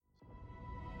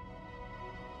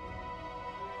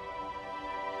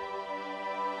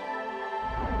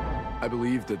I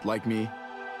believe that, like me,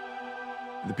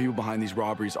 the people behind these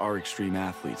robberies are extreme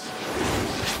athletes,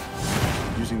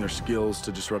 using their skills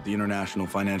to disrupt the international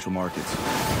financial markets.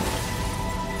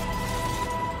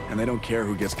 And they don't care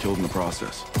who gets killed in the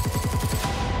process.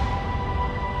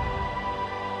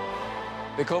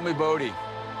 They call me Bodhi.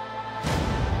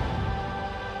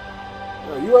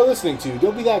 You are listening to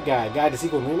Don't Be That Guy, Guide to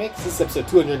Sequel and Remakes. This is episode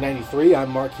 293. I'm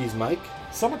Mark, he's Mike.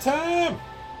 Summertime!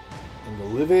 And the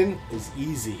living is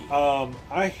easy.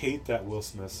 I hate that Will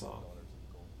Smith song.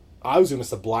 I was doing the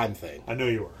Sublime thing. I know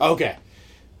you were. Okay.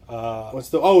 What's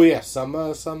the... Oh, yeah.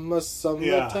 Summer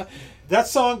Yeah. time. That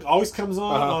song always comes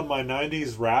on my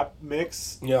 90s rap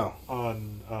mix Yeah.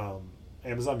 on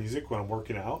Amazon Music when I'm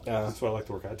working out. Yeah. That's what I like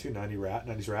to work out to,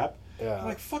 90s rap. Yeah. I'm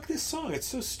like, fuck this song. It's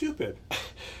so stupid.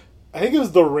 I think it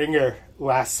was The Ringer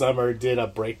last summer did a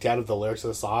breakdown of the lyrics of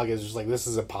the song. It's just like, this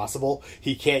is impossible.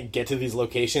 He can't get to these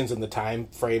locations in the time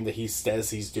frame that he says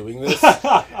he's doing this.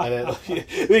 And then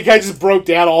kind of just broke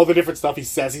down all the different stuff he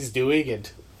says he's doing. And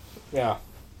yeah.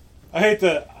 I hate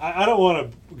that. I don't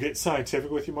want to get scientific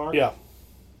with you, Mark. Yeah.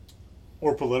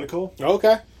 Or political.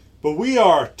 Okay. But we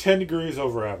are 10 degrees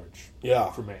over average. Yeah.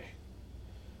 For May.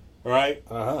 All right?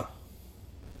 Uh-huh.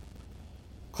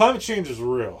 Climate change is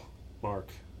real, Mark.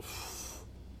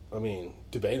 I mean,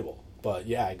 debatable, but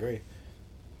yeah, I agree.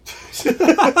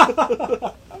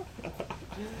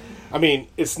 I mean,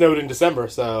 it snowed in December,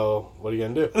 so what are you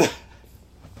going to do?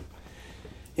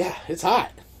 Yeah, it's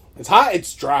hot. It's hot,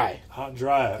 it's dry. Hot and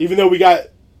dry. Even though we got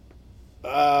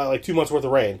like 2 months worth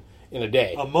of rain in a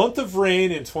day. A month of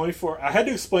rain in 24... I had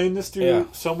to explain this to Yeah.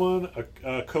 someone,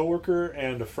 a coworker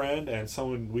and a friend and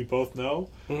someone we both know.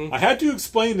 Mm-hmm. I had to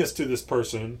explain this to this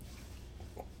person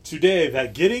today,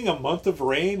 that getting a month of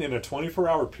rain in a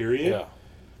 24-hour period Yeah.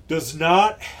 does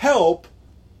not help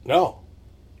No.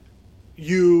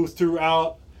 you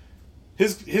throughout...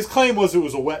 His claim was it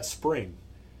was a wet spring.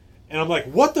 And I'm like,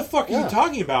 what the fuck are Yeah. you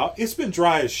talking about? It's been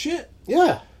dry as shit.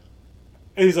 Yeah.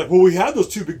 And he's like, well, we had those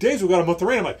 2 big days. We got a month of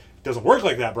rain. I'm like, it doesn't work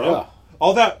like that, bro. Yeah.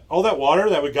 All that water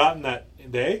that we got in that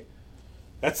day,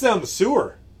 that's down the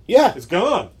sewer. Yeah. It's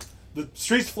gone. The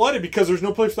street's flooded because there's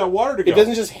no place for that water to go. It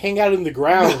doesn't just hang out in the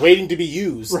ground waiting to be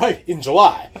used Right. in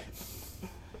July.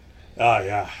 Oh,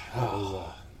 yeah.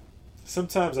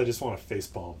 Sometimes I just want to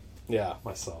facepalm Yeah.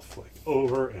 myself, like,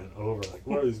 over and over. Like,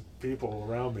 what are these people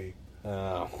around me?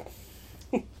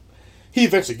 He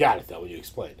eventually got it, though, when you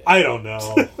explained it. I don't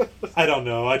know. I don't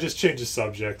know. I just changed the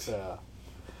subject.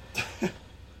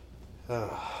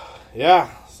 Yeah,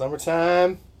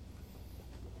 summertime.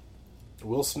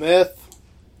 Will Smith.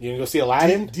 You gonna go see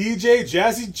Aladdin? DJ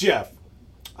Jazzy Jeff.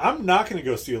 I'm not going to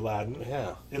go see Aladdin.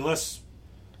 Yeah. Unless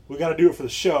we got to do it for the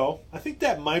show. I think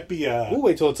that might be a... We'll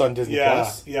wait till it's on Disney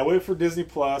Plus. Yeah, wait for Disney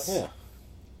Plus. Yeah.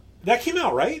 That came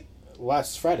out, right?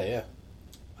 Last Friday, yeah.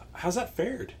 How's that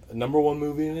fared? The #1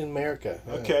 movie in America.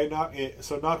 Yeah. Okay,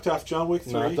 so knocked off John Wick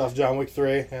 3. Knocked off John Wick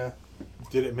 3, yeah.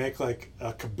 Did it make like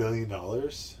 $1 billion?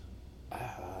 Let's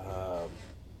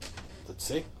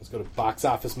see. Let's go to Box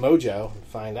Office Mojo and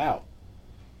find out.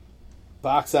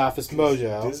 Box Office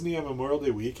Mojo. Disney on Memorial Day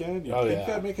weekend? You think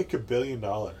that'd make $1 billion?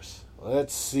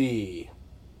 Let's see.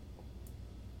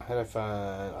 How did I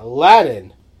find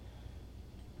Aladdin?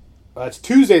 That's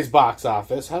Tuesday's box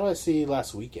office. How do I see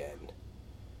last weekend?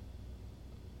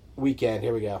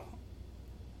 Here we go.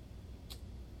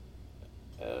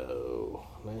 Oh,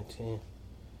 19.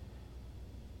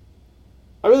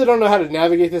 I really don't know how to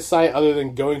navigate this site other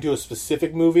than going to a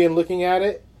specific movie and looking at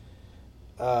it.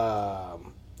 Oh,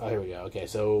 here we go. Okay,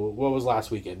 so what was last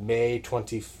weekend? May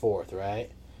 24th, right?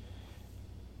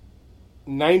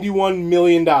 $91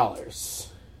 million.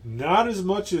 Not as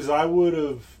much as I would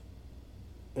have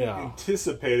Yeah.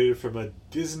 anticipated from a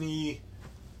Disney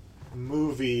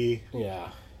movie. Yeah.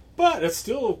 But it's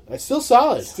still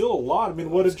solid. still a lot. I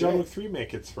mean, what did John great. Wick 3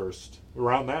 make its first?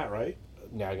 Around that, right?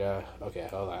 Now I go, okay,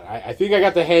 hold on. I think I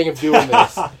got the hang of doing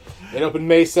this. It opened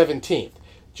May 17th.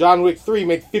 John Wick 3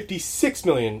 made $56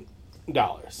 million.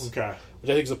 Okay. Which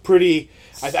I think is a pretty...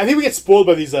 I think we get spoiled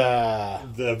by these... The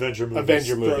Avenger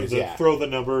movies. Throw the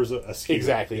numbers askew.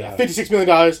 Exactly, yeah. $56 million,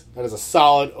 that is a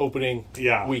solid opening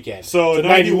weekend. So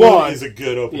 91 is a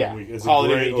good opening week. It's a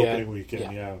great opening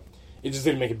weekend, yeah. It just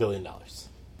didn't make $1 billion.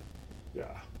 Yeah.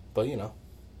 But, you know.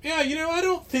 Yeah, I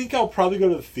don't think I'll probably go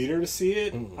to the theater to see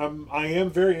it. I am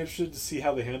very interested to see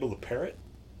how they handle the parrot.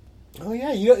 Oh,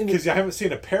 yeah. Because I haven't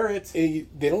seen a parrot. They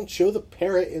don't show the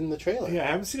parrot in the trailer. Yeah, I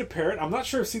haven't seen a parrot. I'm not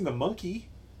sure I've seen the monkey.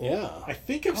 Yeah. I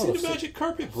think I've seen the magic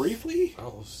carpet briefly.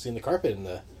 I've seen the carpet in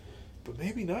the... But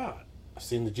maybe not. I've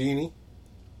seen the genie.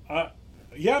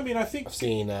 Yeah, I mean, I think... I've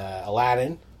seen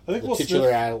Aladdin. I think the titular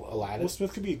Aladdin. Will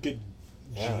Smith could be a good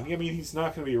Yeah. Genie. I mean, he's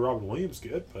not going to be Robin Williams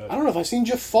good, but I don't know if I've seen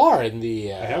Jafar in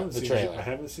the I haven't the seen trailer. I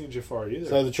haven't seen Jafar either.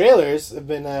 So the trailers have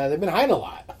been they've been hiding a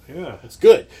lot. Yeah. It's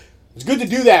good. It's good to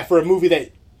do that for a movie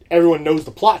that everyone knows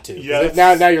the plot to. Yeah,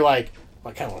 Now you're like,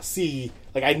 I kind of want to see.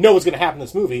 Like, I know what's going to happen in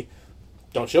this movie.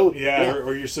 Don't show it. Yeah,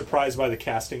 or you're surprised by the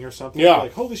casting or something. Yeah.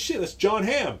 Like, holy shit, that's John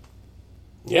Hamm.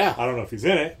 Yeah. I don't know if he's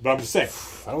in it, but I'm just saying.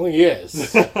 I don't think he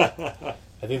is. I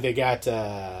think they got,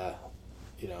 I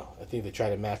think they try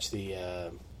to match the,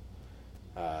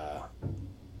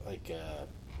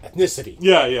 ethnicity.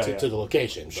 Yeah. To the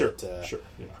location. Sure, But, sure.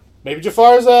 Yeah. maybe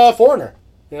Jafar's a foreigner.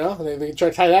 You know, they can try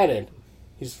to tie that in.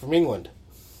 He's from England.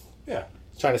 Yeah.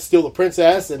 He's trying to steal the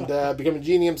princess and become a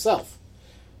genie himself.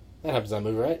 That happens in that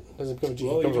movie, right? Doesn't become a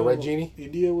genie. Becomes a red genie.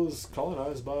 India was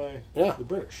colonized by the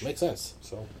British. Makes sense.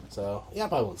 So yeah, I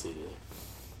probably won't see it either.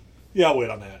 Yeah, I'll wait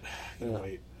on that.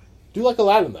 Wait. Do like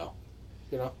Aladdin though.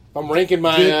 You know, if I'm ranking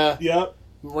my Yep.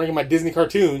 ranking my Disney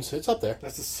cartoons, it's up there.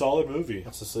 That's a solid movie.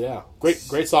 That's just,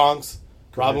 great songs.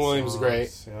 Robin Williams is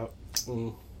great. Yep.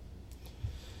 Mm.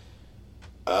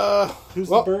 Who's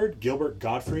the bird? Gilbert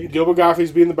Gottfried. Gilbert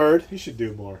Gottfried's being the bird. He should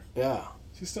do more. Yeah.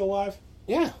 Is he still alive?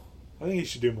 Yeah. I think he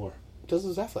should do more. Does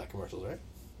those Affleck commercials, right?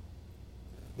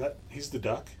 He's the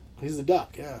duck. He's the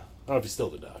duck. Yeah. I don't know if he's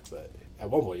still the duck, but at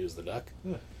one point he was the duck.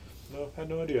 No, had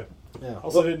no idea. Yeah.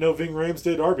 Also, didn't know Ving Rhames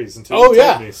did Arby's until Oh you told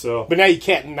yeah. me. So But now you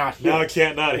can't not hear. now I it.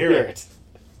 can't not hear it.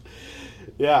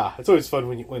 Yeah, it's always fun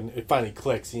when it finally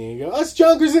clicks and you go, "That's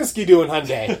John Krasinski doing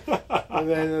Hyundai," and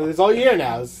then it's all you hear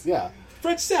now.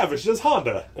 Fred Savage does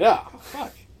Honda. Yeah.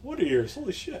 Fuck. Wonder Years.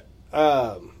 Holy shit.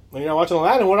 When you're not watching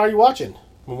Aladdin, what are you watching?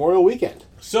 Memorial Weekend.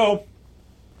 So,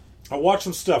 I watched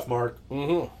some stuff, Mark.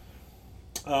 Mm-hmm.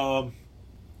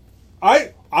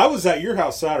 I was at your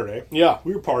house Saturday. Yeah.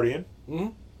 We were partying, Mm-hmm.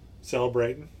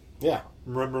 celebrating, Yeah.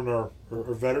 remembering our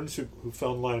veterans who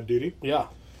fell in line of duty. Yeah.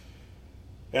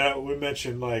 And we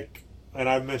mentioned and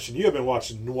I mentioned you have been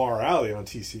watching Noir Alley on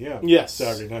TCM. Yes.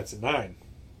 Saturday nights at 9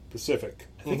 Pacific.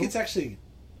 I think it's actually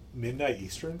midnight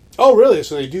Eastern. Oh, really?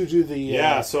 So they do the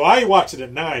Yeah, so I watch it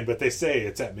at 9, but they say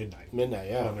it's at midnight midnight.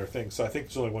 Yeah. on their thing. So I think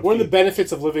there's only one. One of the feed.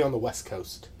 benefits of living on the West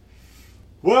Coast.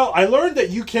 Well, I learned that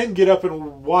you can get up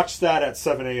and watch that at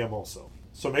 7 a.m. also.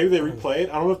 So maybe they replay it.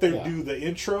 I don't know if they do the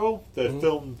intro, the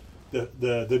film,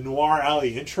 the Noir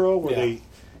Alley intro, where they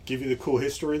give you the cool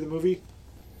history of the movie.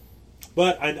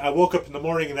 But I woke up in the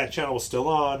morning and that channel was still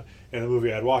on, and the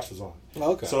movie I'd watched was on.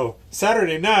 Okay. So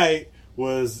Saturday night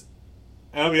was,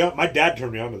 and I'll be honest, my dad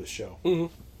turned me on to the show.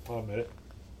 Mm-hmm. I'll admit it.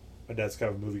 My dad's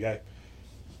kind of a movie guy.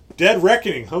 Dead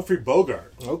Reckoning, Humphrey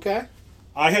Bogart. Okay.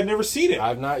 I had never seen it.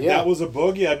 I've not yet. That was a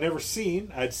bogey I'd never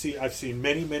seen. I've seen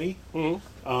many.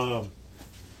 Mm-hmm.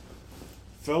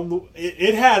 Film.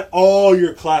 It had all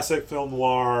your classic film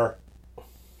noir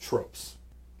tropes,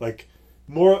 like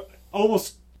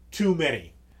almost too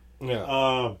many.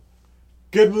 Yeah.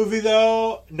 Good movie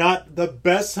though. Not the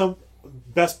best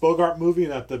Bogart movie.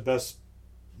 Not the best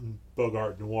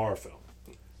Bogart noir film.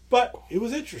 But it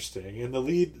was interesting, and the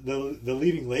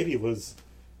leading lady was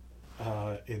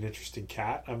an interesting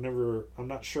cat. I'm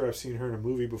not sure I've seen her in a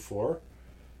movie before,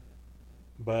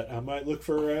 but I might look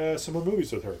for some more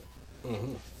movies with her.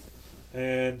 Mm-hmm.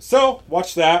 And so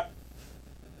watched that.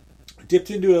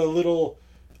 Dipped into a little.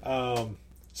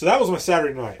 So that was my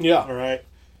Saturday night. Yeah. All right.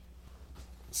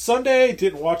 Sunday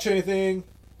didn't watch anything.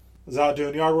 Was out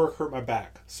doing yard work. Hurt my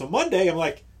back. So Monday I'm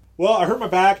like, well, I hurt my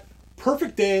back.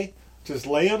 Perfect day. Just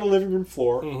lay on the living room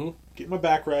floor, get my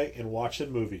back right, and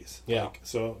watching movies. Yeah.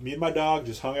 So me and my dog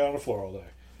just hung out on the floor all day.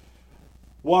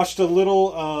 Watched a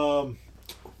little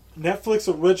Netflix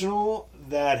original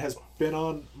that has been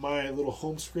on my little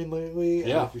home screen lately. I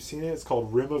don't know if you've seen it. It's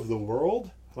called Rim of the World. I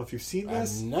don't know if you've seen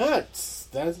this.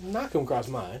 That has not come across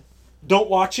mine.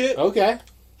 Don't watch it. Okay.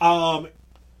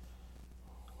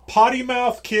 Potty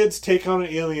mouth kids take on an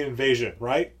alien invasion,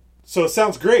 right? So it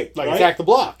sounds great. Like right? Attack the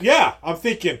Block. Yeah, I'm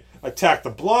thinking Attack the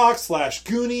Block /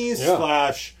 Goonies / It.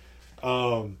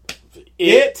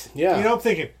 Yeah. You know, I'm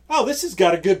thinking, oh, this has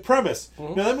got a good premise.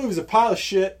 Now, that movie's a pile of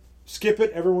shit. Skip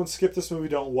it. Everyone skip this movie.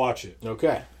 Don't watch it.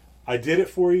 Okay. I did it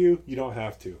for you. You don't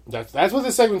have to. That's what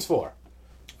this segment's for.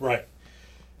 Right.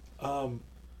 The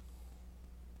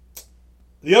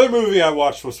other movie I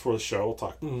watched was for the show. We'll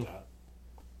talk about that.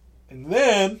 And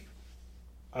then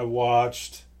I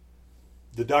watched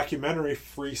the documentary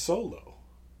Free Solo.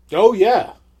 Oh,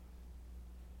 yeah.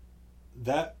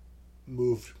 That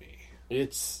moved me.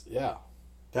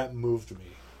 That moved me.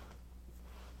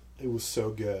 It was so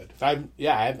good. I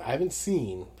haven't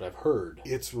seen, but I've heard.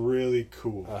 It's really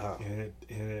cool. And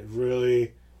it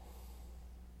really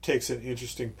takes an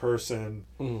interesting person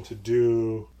to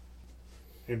do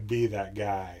and be that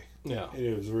guy. Yeah. And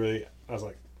it was really, I was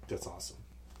like, that's awesome.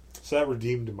 So that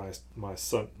redeemed my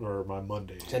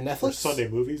Monday. Is that Netflix? Or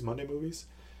Monday movies.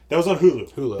 That was on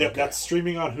Hulu. Hulu, Yep, okay. that's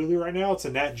streaming on Hulu right now. It's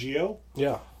a Nat Geo.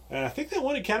 Yeah. And I think that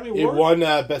won Academy It Award. won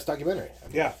Best Documentary.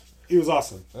 Yeah, it was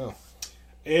awesome. Oh.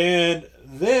 And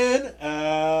then,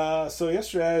 so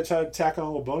yesterday I tried to tack on a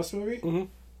little bonus movie. Mm-hmm.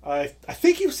 I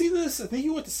think you've seen this. I think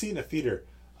you went to see it in a theater.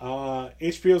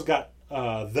 HBO's got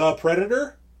The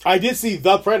Predator. I did see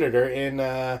The Predator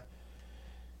in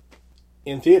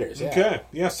theaters. Yeah. Okay,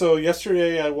 yeah. So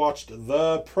yesterday I watched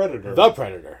The Predator. The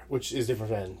Predator, which is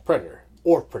different than Predator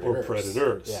or Predators. Or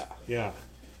Predators. Yeah.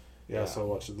 Yeah. So I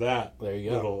watched that. There you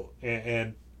go. Little,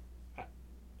 and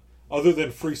other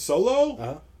than Free Solo,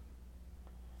 Uh-huh.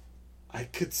 I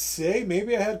could say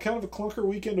maybe I had kind of a clunker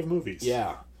weekend of movies.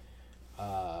 Yeah.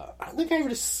 I don't think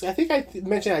I think I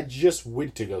mentioned I just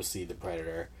went to go see The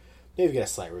Predator. Maybe get a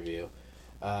slight review.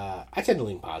 I tend to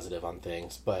lean positive on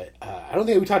things, but I don't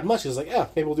think we talked much. It was like, yeah,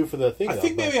 maybe we'll do for the thing. I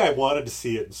think maybe I wanted to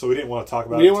see it, so we didn't want to talk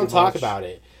about it. We didn't want to too talk much. about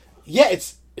it. Yeah,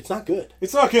 it's not good.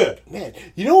 It's not good. Man,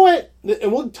 you know what?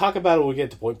 And we'll talk about it when we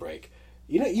get to Point Break.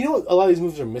 You know what a lot of these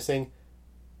movies are missing?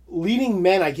 Leading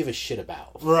men I give a shit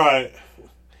about. Right.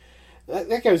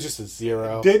 That guy was just a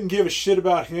zero. Didn't give a shit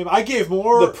about him. I gave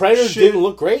more The Predator shit didn't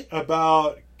look great.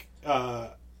 about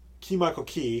Keegan-Michael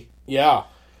Key. Yeah.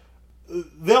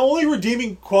 The only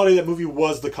redeeming quality of that movie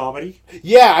was the comedy.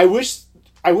 Yeah, I wish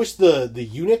the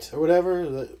unit or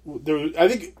whatever. I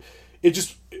think it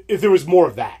just if there was more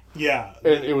of that. Yeah.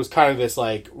 It was kind of this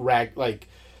kind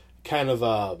of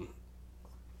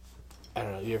I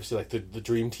don't know. You ever see like the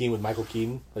Dream Team with Michael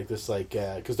Keaton, like this,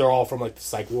 because they're all from like the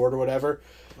psych ward or whatever.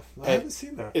 I haven't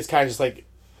seen that. It's kind of just like,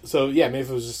 so yeah, maybe if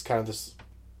it was just kind of this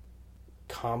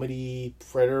comedy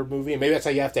Predator movie, and maybe that's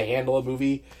how you have to handle a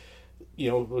movie,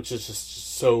 which is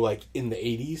just so like in the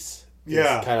 80s.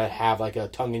 Yeah. Kind of have like a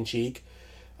tongue in cheek.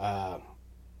 I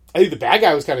think the bad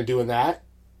guy was kind of doing that.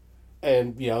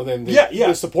 And, then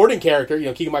the supporting character,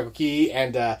 Keegan-Michael Key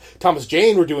and Thomas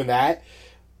Jane were doing that.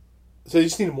 So they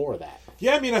just needed more of that.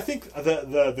 Yeah, I mean, I think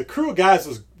the crew of guys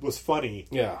was funny.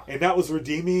 Yeah. And that was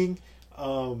redeeming.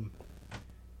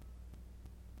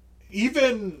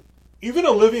 Even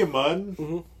Olivia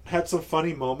Munn had some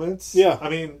funny moments. Yeah. I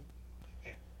mean,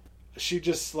 she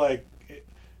just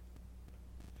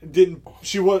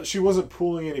she wasn't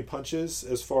pulling any punches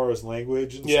as far as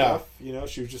language and stuff.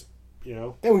 She was just,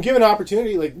 And when given an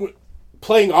opportunity,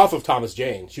 playing off of Thomas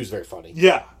Jane, she was very funny.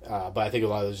 Yeah. But I think a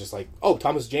lot of it was just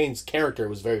Thomas Jane's character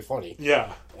was very funny.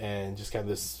 Yeah. And just kind of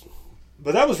this...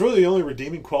 But that was really the only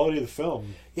redeeming quality of the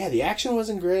film. Yeah, the action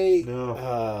wasn't great.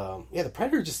 No. The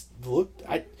Predator just looked...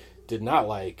 I did not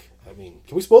like... I mean,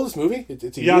 can we spoil this movie?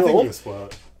 It's a year I think old. we can spoil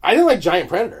it. I didn't like Giant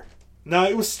Predator. No,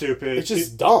 it was stupid. It's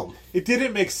just dumb. It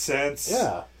didn't make sense.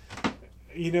 Yeah.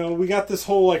 We got this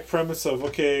whole premise of,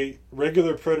 okay,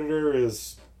 regular Predator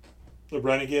is the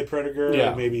renegade Predator. Yeah.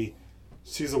 And maybe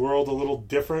sees the world a little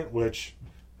different, which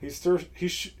he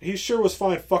sure was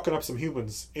fine fucking up some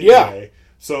humans anyway. Yeah.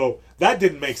 So that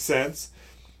didn't make sense.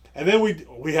 And then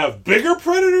we have bigger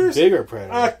Predators? Bigger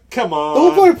Predator. Come on. The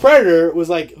whole point of Predator was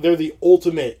they're the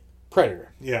ultimate predator.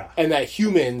 Yeah. And that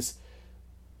humans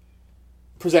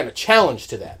present a challenge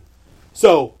to them.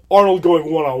 So Arnold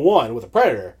going one-on-one with a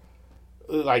predator,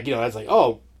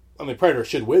 Predator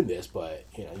should win this, but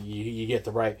you get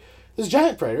the right. This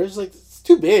giant predator is it's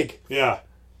too big. Yeah.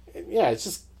 Yeah, it's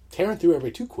just tearing through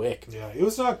everybody too quick. Yeah, it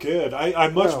was not good. I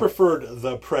much preferred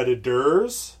the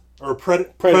Predators or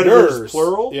Predators Predators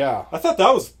plural. Yeah, I thought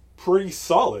that was pretty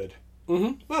solid.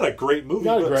 Mm-hmm. Not a great movie,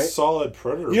 Not but great. solid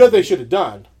Predator. You know what they should have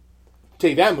done?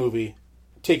 Take that movie,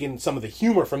 taken some of the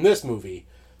humor from this movie,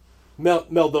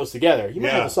 meld those together. You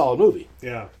might have a solid movie.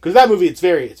 Yeah, because that movie it's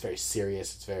very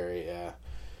serious. It's very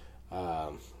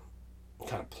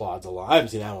kind of plods along. I haven't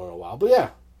seen that one in a while, but yeah,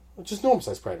 just normal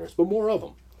sized predators, but more of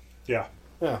them. Yeah.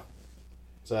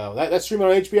 So that's streaming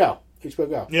on HBO. HBO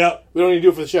Go. Yeah. We don't need to do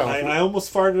it for the show. I almost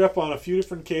fired it up on a few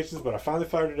different occasions, but I finally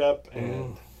fired it up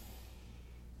and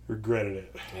regretted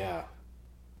it. Yeah.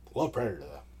 Love Predator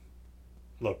though.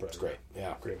 Love Predator. It's great.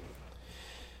 Yeah. Great movie.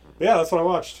 But yeah, that's what I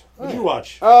watched. What did you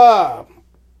watch? I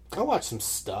watched some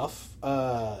stuff.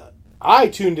 I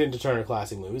tuned into Turner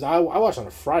Classic Movies. I watched on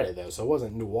a Friday though, so it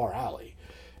wasn't Noir Alley.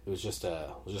 It was just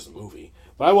a movie.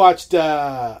 But I watched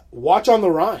Watch on the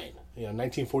Rhine,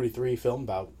 1943 film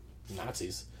about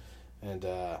Nazis, and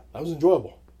that was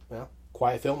enjoyable. Yeah,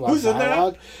 quiet film. Who's in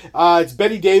that? It's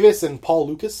Betty Davis and Paul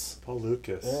Lucas. Paul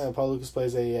Lucas. Yeah, Paul Lucas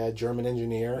plays a German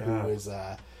engineer who is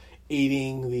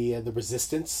aiding the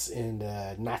resistance in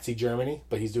Nazi Germany,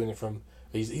 but he's doing it from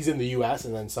he's in the U.S.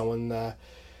 and then someone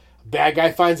bad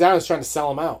guy finds out and is trying to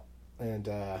sell him out, and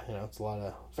it's a lot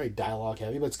of very dialogue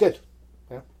heavy, but it's good.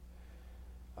 Yeah.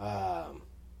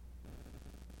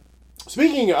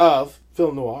 Speaking of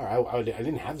film noir, I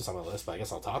didn't have this on my list, but I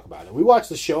guess I'll talk about it. We watched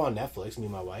the show on Netflix. Me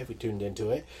and my wife, we tuned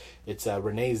into it. It's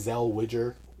Renee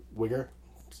Zellweger. Renee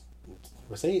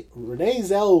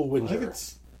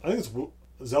Zellweger. I think it's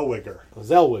Zellweger.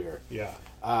 Zellweger.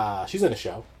 Yeah. She's in a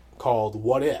show called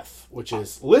What If, which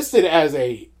is listed as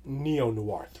a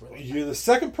neo-noir thriller. You're the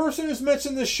second person who's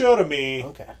mentioned this show to me.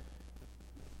 Okay.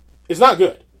 It's not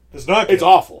good. It's not good. It's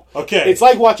awful. Okay. It's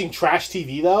like watching trash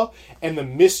TV, though, and the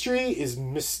mystery is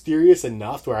mysterious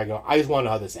enough where I go, I just want to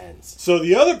know how this ends. So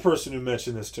the other person who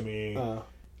mentioned this to me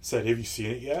said, have you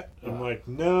seen it yet? I'm like,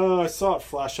 no, I saw it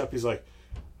flash up. He's like,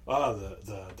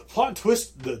 the plot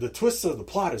twist, the twist of the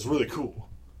plot is really cool.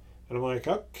 And I'm like,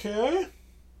 okay.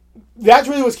 That's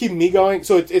really what's keeping me going.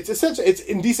 So it's essentially, it's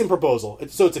Indecent Proposal.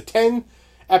 It's a 10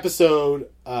 episode,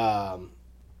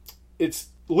 it's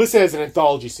listed as an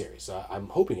anthology series. I'm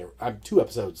hoping I'm 2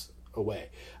 episodes away.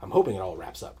 I'm hoping it all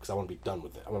wraps up because I want to be done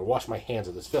with it. I want to wash my hands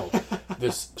of this film,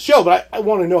 this show, but I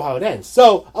want to know how it ends.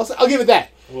 So I'll give it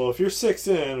that. Well, if you're 6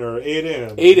 in or 8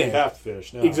 in, you have to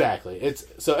finish now. Exactly.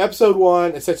 So episode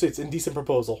 1, essentially, it's Indecent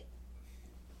Proposal.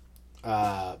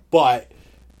 But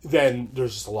then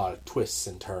there's just a lot of twists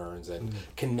and turns and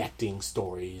connecting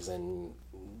stories and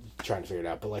trying to figure it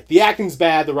out. But like the acting's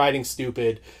bad, the writing's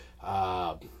stupid.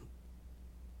 Yeah,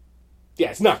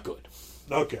 it's not good.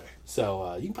 Okay.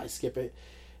 So you can probably skip it.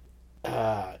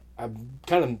 I'm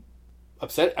kind of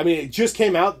upset. I mean, it just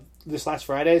came out this last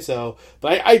Friday, so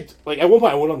but I like at one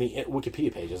point I went on the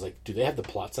Wikipedia page. I was like, do they have the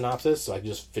plot synopsis so I can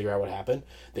just figure out what happened?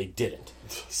 They didn't.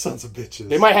 Sons of bitches.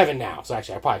 They might have it now, so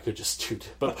actually I probably could just shoot.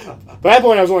 But at that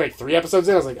point I was only like 3 episodes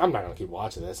in. I was like, I'm not gonna keep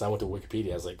watching this. And I went to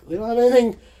Wikipedia. I was like, they don't have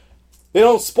anything. They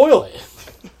don't spoil it,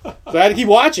 so I had to keep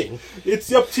watching.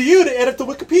 It's up to you to edit the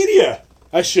Wikipedia.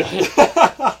 I should.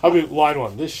 I'll be line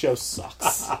 1. This show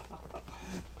sucks.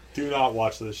 Do not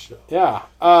watch this show. Yeah.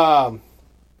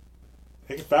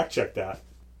 They can fact check that.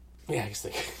 Yeah, I guess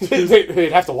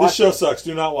they'd have to watch This show it. sucks.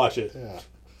 Do not watch it. Yeah.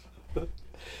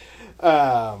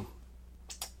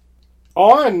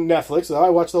 On Netflix, though, I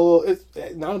watched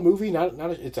it's not a movie,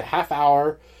 it's a half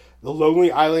hour. The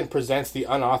Lonely Island presents the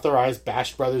unauthorized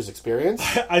Bash Brothers experience.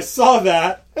 I saw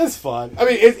that. It's fun. I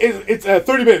mean, it's a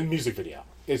 30-minute music video.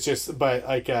 It's just, but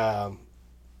like, if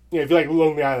you like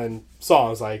Lonely Island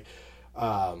songs, like,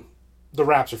 the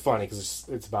raps are funny because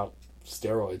it's about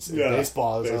steroids and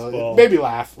baseball. So it made me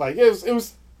laugh. Like it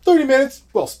was 30 minutes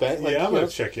well spent. Like, I'm gonna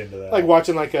check into that. Like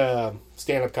watching like a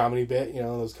stand-up comedy bit.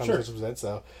 Those conversations present.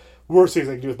 So worst things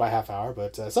I can do is by half hour.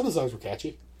 But some of the songs were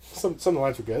catchy. Some of the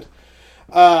lines were good.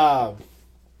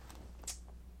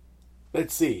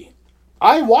 Let's see.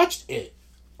 I watched it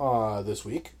this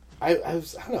week. I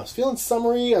don't know. I was feeling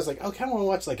summery. I was like, I kind of want to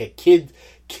watch like a kid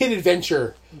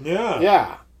adventure.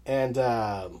 Yeah. And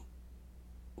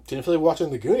didn't feel like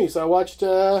watching The Goonies, so I watched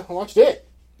it.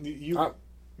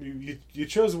 You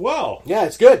chose well. Yeah,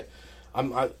 it's good.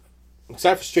 I'm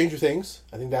excited for Stranger Things.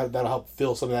 I think that'll help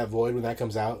fill some of that void when that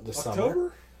comes out this summer.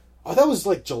 October? Oh, that was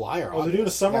like July or August. They're doing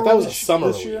a summer. Yeah, that was a summer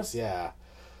release. Yeah,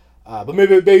 but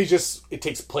maybe just it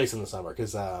takes place in the summer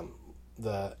because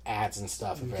the ads and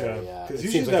stuff are very. Because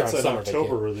usually that's an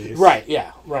October release, right?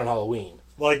 Yeah, around Halloween.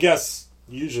 Well, I guess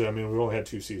usually. I mean, we've only had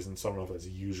 2 seasons, so I don't know if that's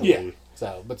usually. Yeah.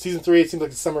 So, but season 3, it seemed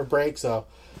like a summer break. So,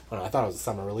 I don't know. I thought it was a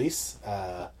summer release.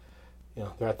 They're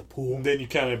at the pool. And then you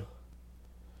kind of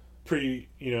pretty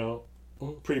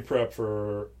prep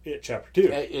for It Chapter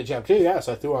 2. It Chapter 2, yeah.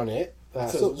 So I threw on It.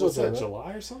 Was that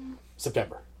July or something?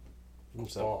 September.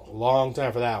 So a long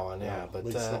time for that one, yeah. But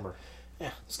late summer.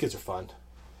 Yeah, those kids are fun.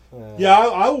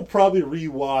 I will probably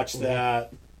rewatch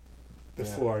that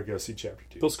before I go see Chapter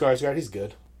 2. Bill Skarsgård, he's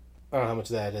good. I don't know how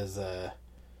much of that is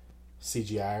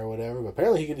CGI or whatever, but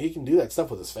apparently he can do that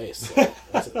stuff with his face. So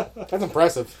that's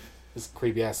impressive. His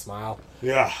creepy ass smile.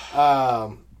 Yeah.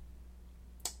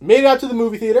 Made it out to the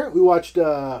movie theater. We watched,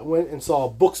 went and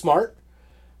saw Booksmart.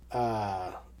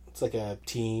 It's like a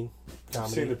teen comedy. I've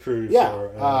seen the preview. Yeah.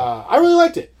 I really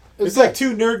liked it. It's like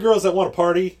 2 nerd girls that want to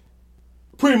party.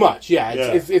 Pretty much, yeah.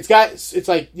 It's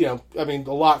like, I mean,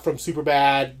 a lot from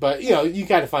Superbad, but, you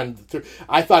kind of find through.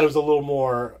 I thought it was a little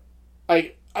more,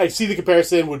 I see the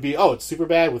comparison would be, it's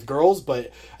Superbad with girls, but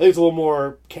I think it's a little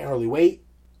more can't hardly wait.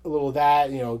 A little of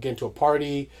that, get into a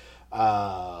party.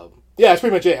 That's pretty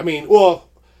much it. I mean,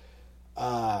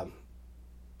 I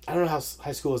don't know how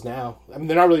high school is now. I mean,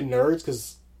 they're not really nerds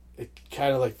because it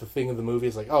kind of like the thing of the movie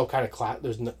is like, kind of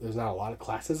there's not a lot of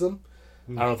classism.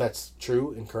 I don't know if that's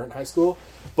true in current high school,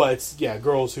 but it's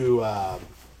girls who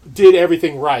did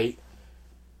everything right,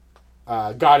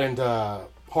 got into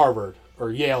Harvard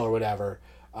or Yale or whatever.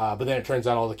 But then it turns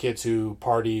out all the kids who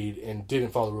partied and didn't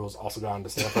follow the rules also got on to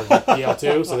Stanford and Yale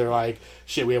too. So they're like,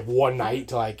 shit, we have one night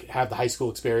to like have the high school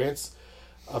experience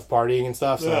of partying and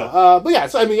stuff. So, Yeah. but yeah,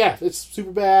 so I mean, yeah, it's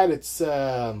super bad. It's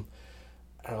I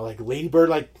don't know, like Lady Bird,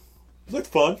 like Looked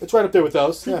fun. it's right up there with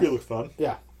those. Creepy Yeah. looked fun.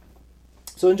 Yeah.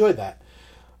 So enjoyed that.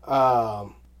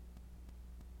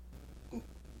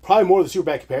 Probably more of the super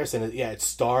bad comparison is, yeah, it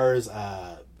stars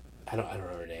I don't know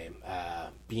her name.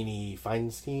 Beanie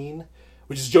Feinstein,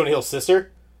 which is Jonah Hill's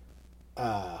sister.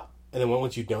 And then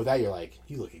once you know that, you're like,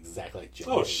 you look exactly like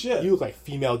Jonah Oh, Hill. shit. You look like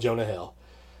female Jonah Hill.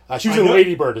 She was I in know-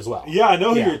 Lady Bird as well. Yeah, I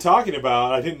know who Yeah. you're talking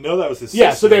about. I didn't know that was his Yeah,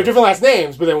 so sister. they have different last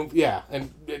names, but then, yeah,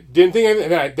 and didn't think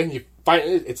anything, and then you find,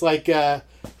 it's like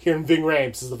hearing Ving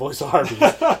Rhames as the voice of Harvey.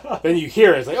 Then you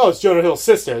hear it, it's like, oh, it's Jonah Hill's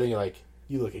sister, and then you're like,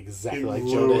 you look exactly It like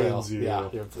Jonah Hill. ruins you. Yeah,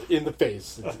 you're in the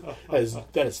face.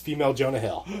 That is female Jonah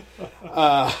Hill.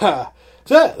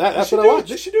 So yeah, that's what I watched.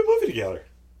 They should do a movie together.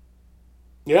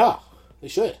 Yeah, they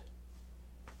should.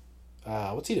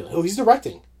 What's he doing? Oh, he's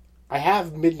directing. I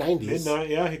have mid-90s Midnight,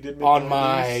 yeah, he did Midnight. on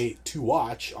my to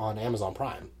watch on Amazon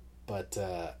Prime, but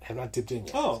have not dipped in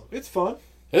yet. Oh, it's fun.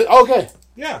 Okay.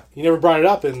 Yeah. You never brought it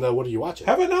up in the what are you watching?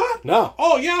 Have I not? No.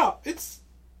 Oh, yeah. It's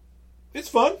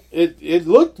fun. It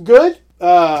looked good.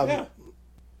 Yeah.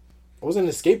 I wasn't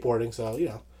into skateboarding, so, you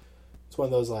know, it's one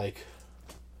of those, like,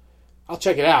 I'll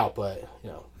check it out, but, you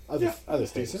know, other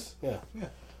it's things. decent. Yeah. Yeah.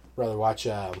 Rather watch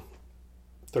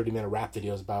 30-minute rap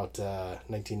videos about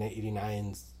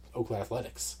 1989's Oakland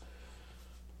Athletics.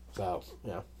 So,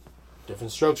 you know,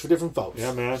 different strokes for different folks.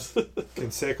 Yeah, man.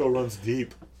 Canseco runs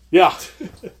deep. Yeah.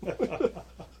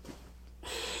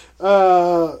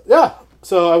 Yeah.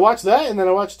 So I watched that, and then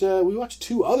I watched. We watched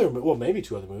maybe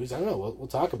two other movies. I don't know. We'll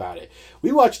talk about it.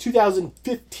 We watched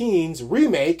 2015's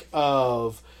remake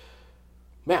of.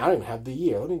 Man, I don't even have the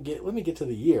year. Let me get to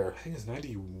the year. I think it's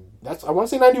 91. I want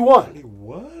to say 91.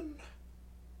 91?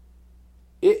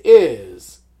 It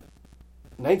is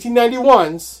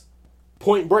 1991's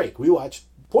Point Break. We watched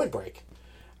Point Break.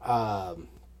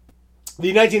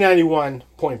 The 1991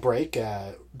 Point Break,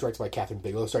 directed by Catherine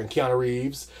Bigelow, starring Keanu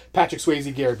Reeves, Patrick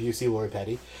Swayze, Gary Busey, Lori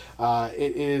Petty.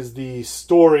 It is the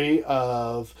story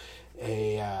of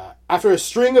after a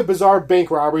string of bizarre bank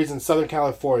robberies in Southern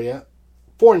California,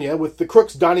 with the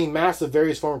crooks donning masks of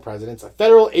various former presidents, a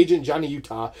federal agent, Johnny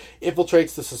Utah,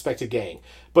 infiltrates the suspected gang.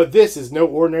 But this is no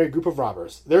ordinary group of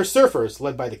robbers. They're surfers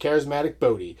led by the charismatic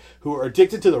Bodie, who are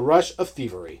addicted to the rush of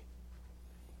thievery.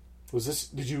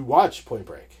 Did you watch Point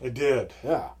Break? I did.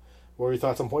 Yeah. What were your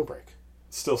thoughts on Point Break?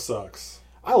 Still sucks.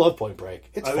 I love Point Break.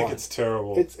 It's I fun. think it's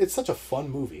terrible. It's such a fun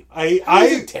movie. How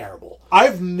is it terrible?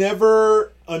 I've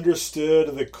never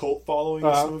understood the cult following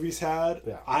Uh-huh. this movie's had.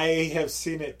 Yeah. I have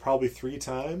seen it probably 3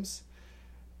 times,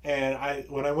 and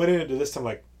when I went into this, I'm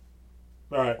like,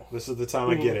 all right, this is the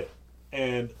time I get it.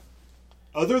 And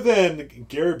other than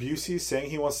Gary Busey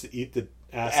saying he wants to eat the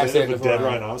ass end of a dead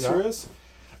rhinoceros,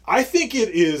 I think it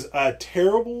is a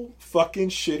terrible fucking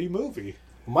shitty movie.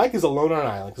 Mike is alone on an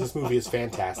island because this movie is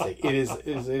fantastic. It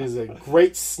is a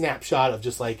great snapshot of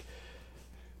just like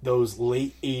those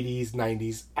late 80s,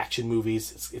 90s action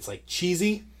movies. It's like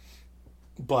cheesy,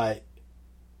 but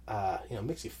it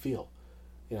makes you feel.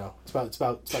 You know, it's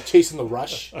about chasing the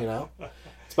rush. You know,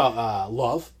 it's about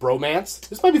love, bromance.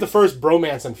 This might be the first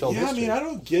bromance in film history. I mean, I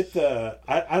don't get the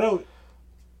I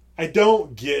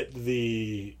don't get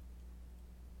the.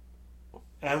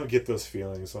 I don't get those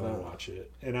feelings when I watch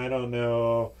it. And I don't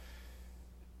know.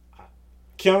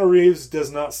 Keanu Reeves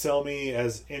does not sell me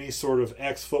as any sort of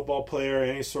ex-football player,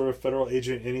 any sort of federal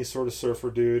agent, any sort of surfer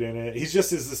dude in it. He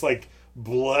just is this like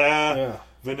blah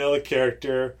vanilla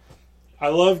character. I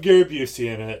love Gary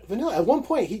Busey in it. Vanilla. At one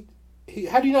point, he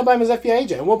how do you not buy him as FBI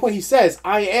agent? At one point, he says,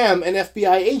 "I am an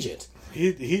FBI agent."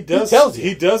 He does. He tells you.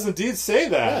 He does indeed say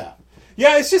that. Yeah.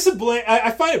 Yeah, it's just a bland.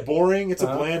 I find it boring. It's a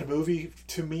bland movie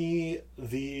to me.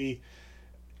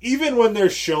 Even when they're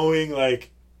showing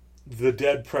like the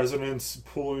dead presidents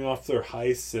pulling off their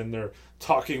heists and they're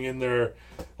talking in their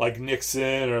like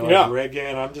Nixon or like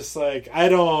Reagan, I'm just like I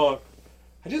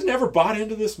just never bought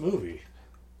into this movie.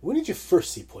 When did you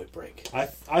first see Point Break?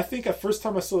 I think the first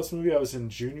time I saw this movie I was in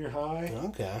junior high.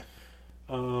 Okay.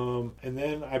 And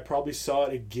then I probably saw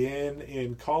it again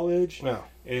in college. Yeah.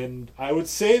 And I would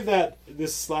say that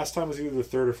this last time was either the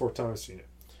 3rd or 4th time I've seen it.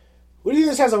 What do you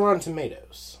think this has on Rotten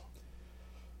Tomatoes?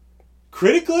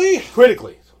 Critically,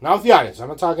 not with the audience. I'm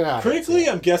not talking audience. Critically,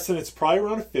 I'm guessing it's probably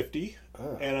around a 50.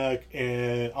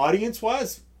 And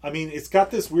audience-wise, I mean, it's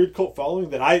got this weird cult following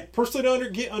that I personally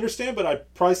don't understand, but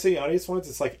I'd probably say audience-wise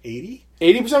it's like 80.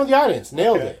 80% of the audience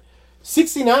nailed it.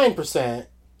 69%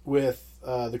 with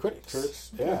the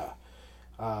critics. Okay.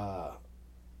 Yeah.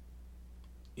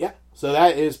 Yeah. So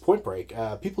that is Point Break.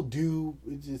 People do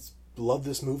just love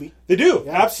this movie. They do,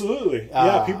 Yeah. absolutely.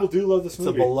 Yeah, people do love this It's a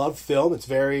movie. beloved film. It's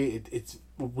very. It's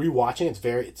rewatching. It's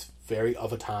very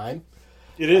of a time.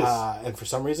 It is. And for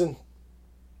some reason,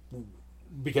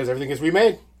 because everything is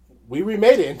remade, we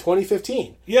remade it in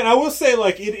 2015. Yeah, and I will say,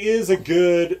 like, it is a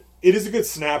good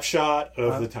snapshot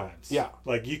of the times. Yeah.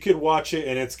 Like, you could watch it,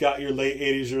 and it's got your late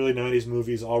 80s, early 90s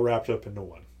movies all wrapped up into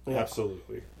one. Yeah.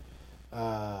 Absolutely.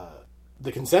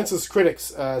 The consensus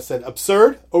critics said,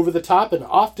 absurd, over the top, and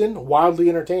often wildly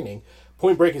entertaining.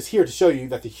 Point Break is here to show you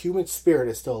that the human spirit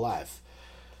is still alive.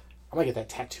 I might get that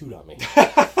tattooed on me.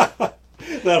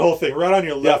 That whole thing, right on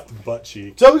your left butt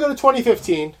cheek. So we go to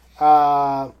 2015.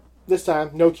 This time,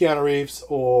 no Keanu Reeves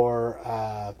or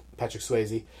Patrick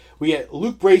Swayze. We get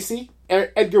Luke Bracey,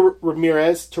 Edgar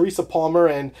Ramirez, Teresa Palmer,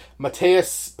 and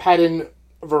Mateus Padden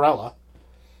Varela.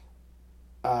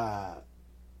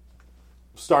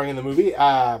 Starring in the movie.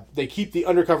 They keep the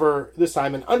undercover this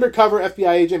time. An undercover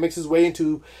FBI agent makes his way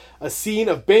into a scene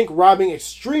of bank robbing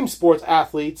extreme sports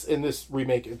athletes in this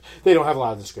remake. They don't have a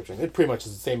lot of description. It pretty much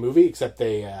is the same movie, except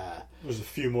they There's a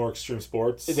few more extreme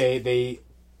sports. they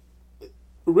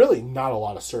really not a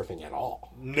lot of surfing at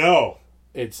all. No.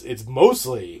 It's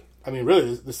mostly, I mean,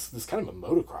 really this kind of a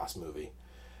motocross movie.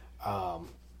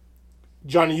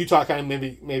 Johnny Utah kind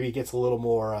of maybe gets a little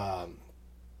more.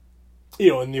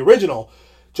 In the original,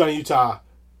 Johnny Utah,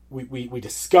 we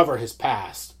discover his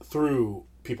past through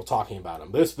people talking about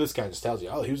him. This guy just tells you,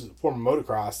 oh, he was a former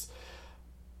motocross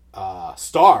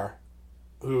star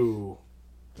who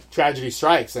tragedy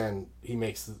strikes and he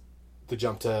makes the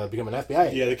jump to become an FBI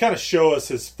agent. Yeah, they kind of show us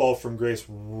his fall from grace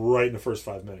right in the first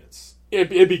 5 minutes. It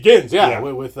begins, Yeah.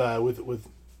 with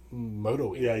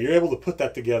motoing. Yeah, you're able to put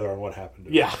that together on what happened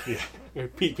to him. Yeah.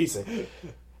 Piece of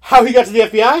how he got to the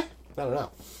FBI? I don't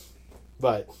know.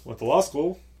 But Went to law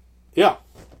school. yeah,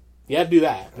 you had to do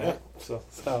that. Yeah. Right? So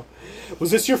So,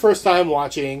 was this your first time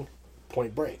watching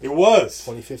Point Break? it was.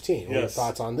 2015. What are your Yes.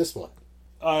 thoughts on this one?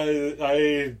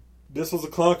 This was a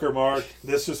clunker, Mark.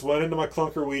 This just went into my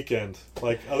clunker weekend.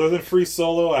 Like, other than Free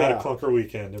Solo, I had a Yeah. clunker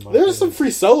weekend. In my There's some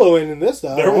opinion. free soloing in this,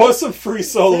 though. There right? was some free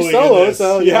soloing free solo, in this.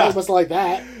 so you guys must like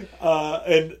that.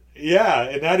 And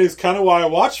that is kind of why I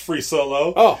watched Free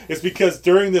Solo. Oh. It's because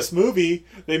during this movie,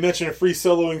 they mentioned free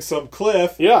soloing some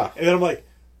cliff. Yeah. And then I'm like,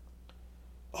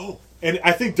 oh. And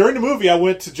I think during the movie, I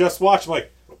went to just watch. I'm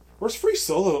like, where's Free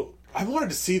Solo? I wanted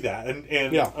to see that. And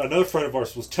Yeah. another friend of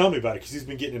ours was telling me about it because he's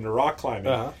been getting into rock climbing.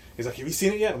 Uh-huh. He's like, have you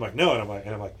seen it yet? I'm like, no. And I'm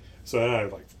like, so then I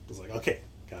was like, okay,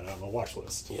 got it on my watch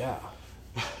list. Yeah.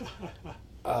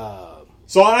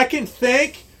 So I can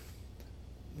thank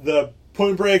the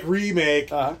Point Break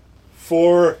remake Uh-huh.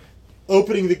 for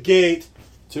opening the gate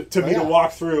to me yeah. to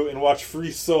walk through and watch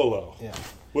Free Solo. Yeah.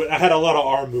 I had a lot of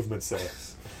arm movements there.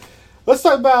 Let's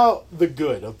talk about the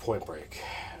good of Point Break.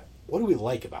 What do we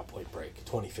like about Point Break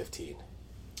 2015?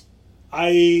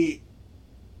 I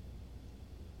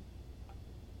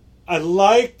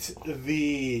liked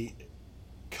the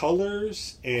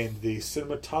colors and the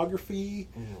cinematography.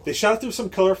 They shot it through some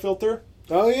color filter,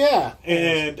 Oh, yeah.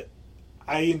 and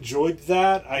I enjoyed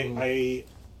that. I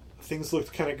things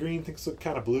looked kind of green, things looked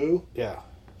kind of blue. Yeah.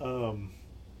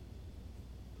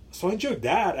 So I enjoyed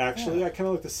that, actually. Yeah. I kind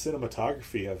of like the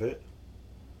cinematography of it.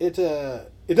 It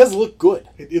does look good.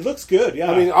 It looks good,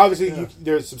 yeah. I mean, obviously, Yeah.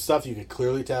 there's some stuff you could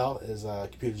clearly tell is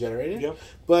computer generated. Yep.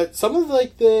 But some of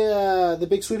the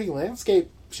big sweeping landscape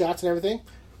shots and everything,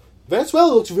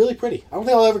 Venezuela looks really pretty. I don't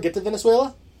think I'll ever get to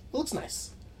Venezuela. It looks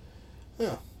nice.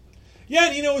 Yeah. Yeah,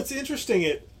 and it's interesting.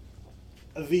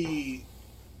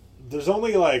 There's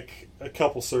only like a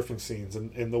couple surfing scenes,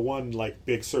 and the one like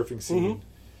big surfing scene.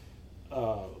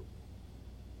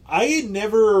 I had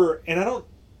never, and I don't.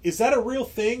 Is that a real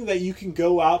thing that you can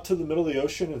go out to the middle of the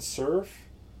ocean and surf?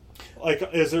 Like,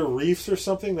 is there reefs or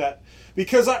something that?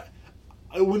 Because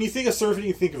when you think of surfing,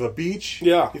 you think of a beach.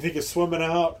 Yeah. You think of swimming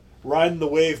out, riding the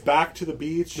wave back to the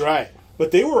beach. Right. But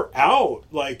they were out,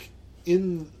 like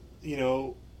in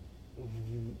the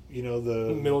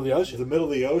Middle of the ocean. the middle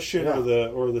of the ocean, Yeah.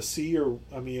 or the sea, or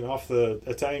off the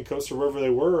Italian coast or wherever they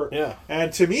were. Yeah.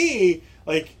 And to me,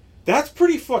 like, that's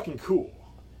pretty fucking cool.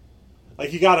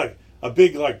 Like, you got a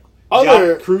big like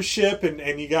Other- yacht cruise ship,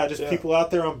 and you got just Yeah. people out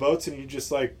there on boats, and you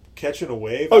just like catching a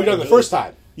wave. Oh, out you done in the middle. first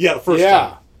time? Yeah, the first Yeah.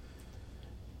 time.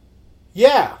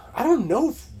 Yeah. I don't know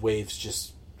if waves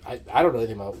just. I don't know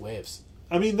anything about waves.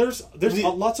 I mean, there's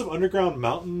lots of underground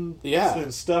mountain Yeah.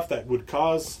 and stuff that would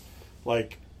cause,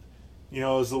 like,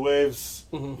 as the waves,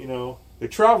 Mm-hmm. they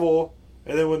travel,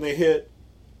 and then when they hit,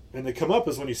 and they come up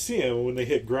is when you see them, when they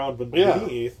hit ground Yeah.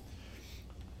 beneath.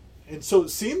 And so it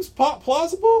seems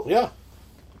plausible. Yeah.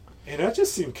 And that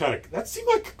just seemed that seemed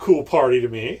like a cool party to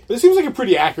me. This seems like a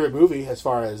pretty accurate movie as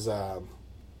far as, the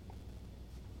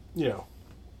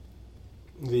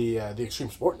extreme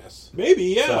sportness. Maybe,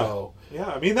 yeah. So, yeah,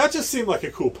 I mean, that just seemed like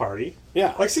a cool party.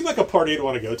 yeah. Like, seemed like a party you'd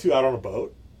want to go to out on a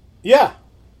boat. Yeah.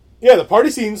 Yeah, the party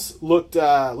scenes looked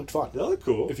fun. They look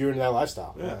cool. If you're into that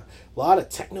lifestyle. Yeah. A lot of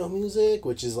techno music,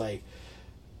 which is like,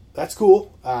 that's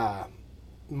cool.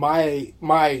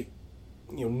 My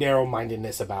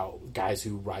narrow-mindedness about guys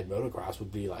who ride motocross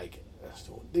would be like,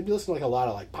 they'd be listening to like a lot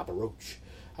of like Papa Roach,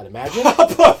 I'd imagine.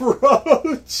 Papa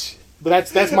Roach!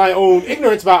 But that's my own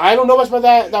ignorance about. I don't know much about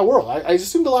that world. I just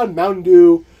assumed a lot of Mountain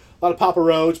Dew, a lot of Papa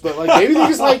Roach, but like maybe they're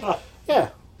just like, yeah,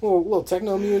 little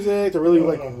techno music. They're really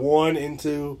like one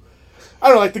into. I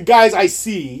don't know, like the guys I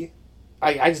see,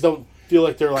 I just don't feel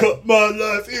like they're like. Cut my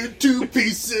life into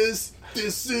pieces.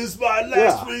 This is my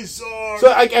last resort. So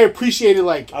I appreciated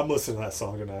like I'm listening to that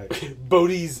song tonight.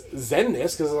 Bodhi's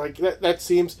zenness because like that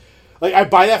seems like I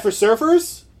buy that for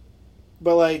surfers,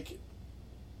 but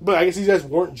I guess these guys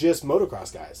weren't just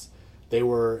motocross guys. They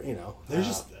were, They're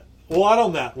just out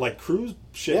on that like cruise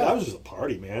shit. Yeah. That was just a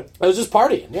party, man. I was just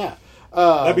partying. Yeah.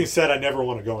 That being said, I never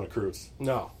want to go on a cruise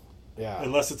No. Yeah.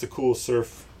 unless it's a cool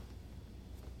surf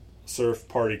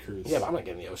party cruise. Yeah, but I'm not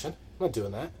getting in the ocean. I'm not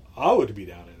doing that. I would be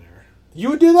down in there. You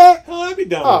would do that? Hell, I'd be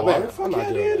down Oh, in the water. man, Fuck I'm not yeah,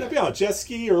 doing dude. that. I'd be on a jet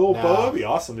ski or a little No. boat. That'd be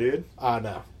awesome, dude.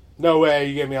 No. No way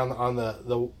you get me on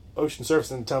the ocean surface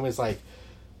and tell me it's like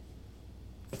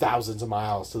thousands of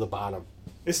miles to the bottom.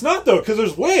 It's not though, because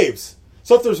there's waves.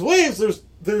 So if there's waves,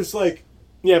 there's like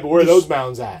Yeah, but where are those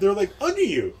mountains at? they're like under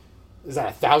you. Is that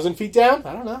 1,000 feet down?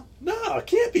 I don't know. No, it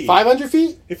can't be. 500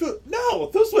 feet? If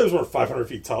those waves weren't 500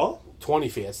 feet tall. 20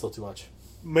 feet. That's still too much.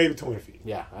 Maybe 20 feet.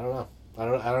 Yeah, I don't know. I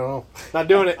don't know. Not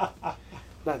doing it.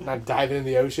 not diving in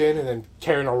the ocean and then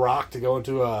carrying a rock to go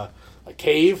into a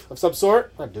cave of some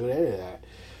sort. Not doing any of that.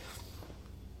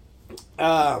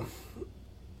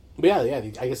 But yeah.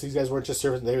 I guess these guys weren't just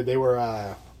surfing. They were,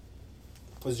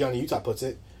 as Johnny Utah puts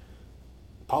it,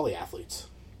 polyathletes.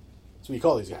 That's what you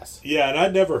call these guys. Yeah, and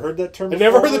I'd never heard that term I've before.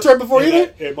 never heard the term before And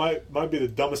either? It might be the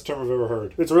dumbest term I've ever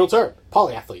heard. It's a real term.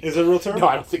 Polyathlete. Is it a real term? No,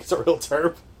 I don't think it's a real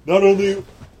term. Not only...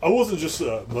 I wasn't just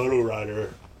a moto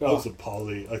rider. I Oh. was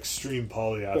a extreme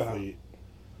polyathlete.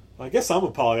 I guess I'm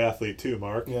a polyathlete too,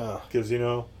 Mark. Yeah. Because,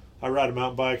 I ride a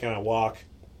mountain bike and I walk.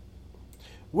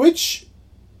 Which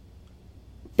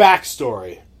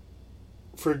backstory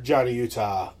for Johnny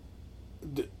Utah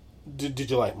did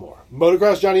you like more?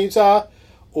 Motocross Johnny Utah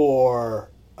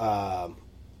or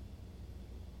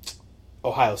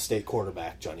Ohio State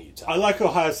quarterback Johnny Utah? I like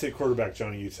Ohio State quarterback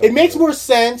Johnny Utah. It makes more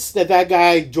sense that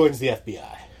guy joins the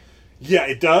FBI. Yeah,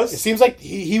 it does. It seems like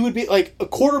he would be like a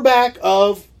quarterback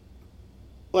of,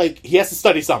 like, he has to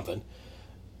study something.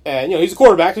 And, he's a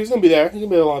quarterback, so he's going to be there. He's going to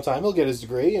be there a long time. He'll get his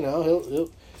degree, he'll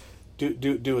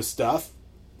do his stuff.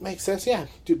 Makes sense, yeah.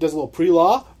 Does a little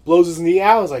pre-law, blows his knee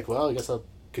out. I was like, well, I guess I'll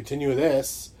continue with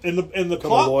this. And the Become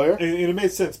plot, a lawyer. and it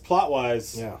made sense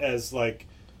plot-wise Yeah. as, like,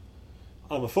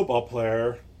 I'm a football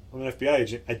player, I'm an FBI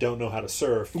agent, I don't know how to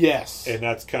surf. Yes. And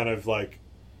that's kind of, like,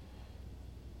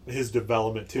 his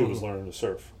development, too, was learning to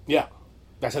surf. Yeah.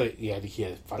 That's how he had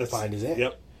to find his end.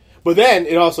 Yep. But then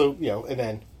it also, and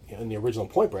then in the original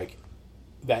Point Break,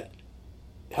 that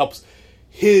helps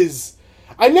his...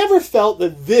 I never felt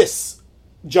that this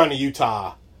Johnny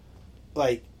Utah,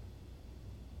 like...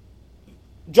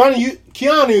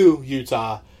 Keanu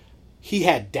Utah, he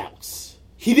had doubts.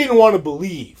 He didn't want to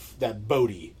believe that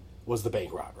Bodhi was the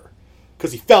bank robber.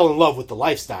 Because he fell in love with the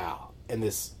lifestyle and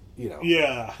this,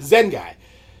 Yeah. Zen guy.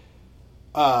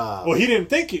 Well, he didn't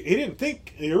think Keanu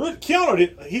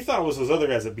didn't. He thought it was those other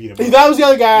guys that beat him. That was the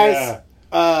other guys.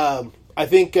 Yeah. I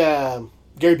think Gary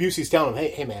Busey's telling him,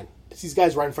 hey man, it's these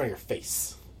guys right in front of your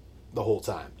face the whole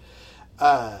time.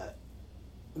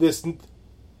 This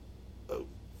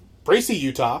Bracey,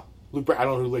 Utah. I don't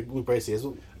know who Luke Bracey is.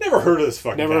 Never heard of this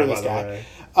fucking Never guy, heard of this by the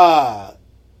guy. way.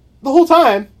 The whole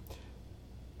time,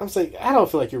 I'm saying, I don't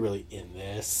feel like you're really in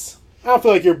this. I don't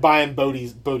feel like you're buying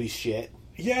Bodhi's shit.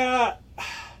 Yeah.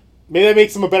 Maybe that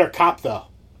makes him a better cop, though.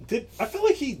 I felt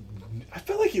like he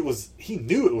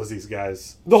knew it was these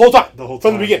guys. The whole time. The whole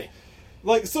From time. the beginning.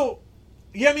 Like, so,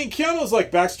 yeah, I mean, Keanu's,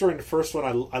 like, backstory in the first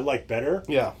one I like better.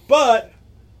 Yeah. But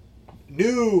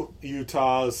new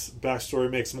Utah's backstory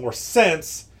makes more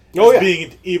sense Oh, as yeah.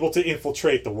 being able to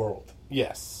infiltrate the world.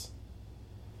 Yes.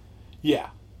 Yeah.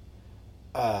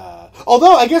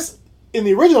 Although, I guess, in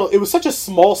the original, it was such a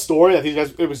small story that these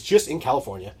guys, it was just in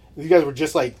California. These guys were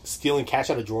just, like, stealing cash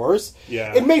out of drawers.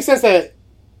 Yeah. It makes sense that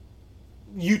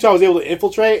Utah was able to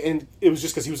infiltrate, and it was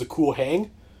just because he was a cool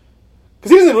hang.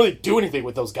 Because he doesn't really do anything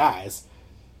with those guys.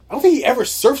 I don't think he ever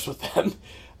surfs with them.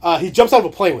 He jumps out of a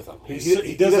plane with them.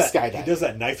 He does that. skydive. He does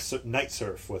that night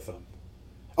surf with them.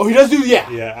 Oh, he does do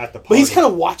Yeah, at the party. But he's kind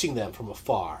of watching them from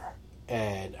afar,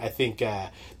 and I think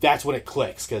that's when it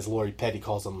clicks because Lori Petty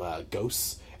calls them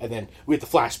ghosts, and then we get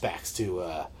the flashbacks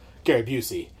to Gary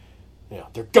Busey. You know,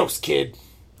 they're ghosts, kid.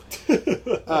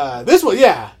 This one,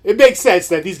 yeah, it makes sense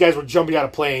that these guys were jumping out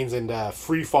of planes and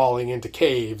free falling into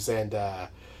caves and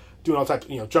doing all types,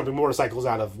 jumping motorcycles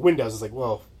out of windows. It's like,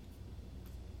 well,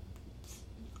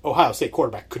 Ohio State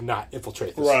quarterback could not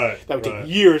infiltrate this. Right. That would take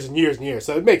years and years and years.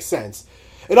 So it makes sense.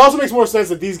 It also makes more sense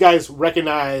that these guys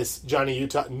recognize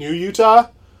New Utah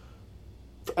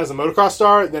as a motocross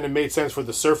star. And then it made sense for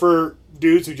the surfer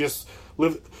dudes who just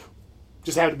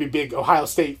happen to be big Ohio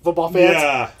State football fans.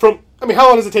 Yeah. How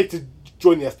long does it take to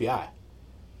join the FBI?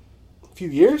 A few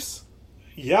years?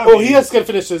 Yeah. He has to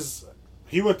finish his...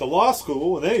 He went to law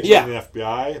school and then he joined the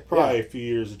FBI. Probably a few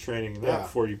years of training in that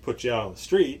before you put you out on the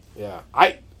street. Yeah.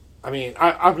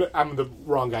 I'm the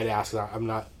wrong guy to ask. I'm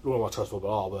not doing watch college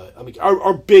football at all, but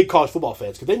our big college football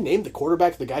fans, could they name the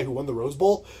quarterback the guy who won the Rose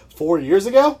Bowl 4 years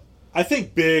ago? I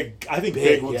think big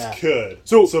ones could.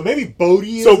 So maybe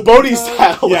Bodie. So Bodie's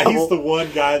that yeah, level. he's the one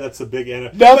guy that's a big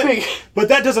enemy. But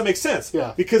that doesn't make sense.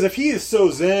 Yeah. Because if he is so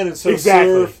zen and so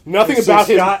surf, nothing about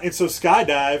him, and so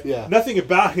skydive, nothing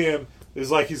about him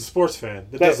is like he's a sports fan.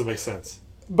 That doesn't make sense.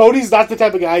 Bodie's not the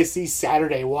type of guy I see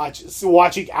Saturday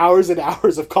watching hours and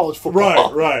hours of college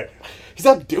football. Right. He's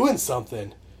out doing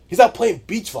something. He's out playing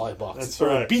beach volleyball. That's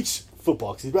right. Beach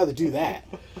football, because he'd rather do that.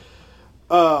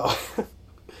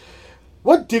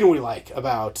 What didn't we like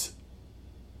about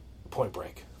Point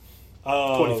Break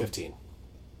 2015?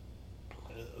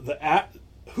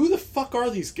 Who the fuck are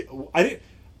these guys?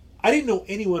 I didn't know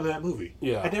anyone in that movie.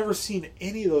 Yeah. I'd never seen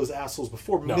any of those assholes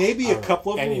before. No, Maybe a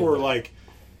couple of them were like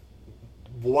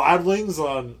wildlings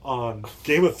on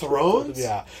Game of Thrones.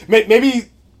 Yeah. Maybe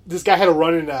this guy had a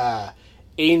run in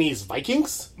A&E's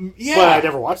Vikings. Yeah. But I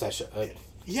never watched that shit.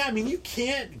 Yeah, you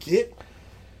can't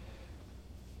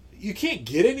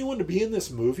get anyone to be in this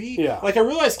movie. Yeah. Like, I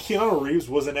realized Keanu Reeves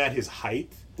wasn't at his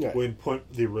height when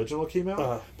the original came out.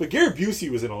 Uh-huh. But Gary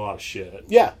Busey was in a lot of shit.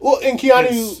 Yeah. Well, and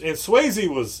Keanu... And Swayze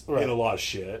was in a lot of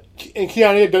shit. And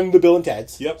Keanu had done the Bill and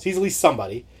Ted's. Yep. So he's at least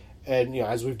somebody. And,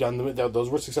 as we've done, those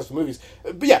were successful movies.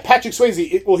 But yeah, Patrick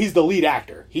Swayze, he's the lead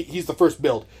actor. He's the first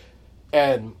build.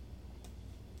 And,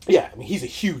 yeah, he's a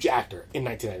huge actor in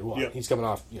 1991. Yep. He's coming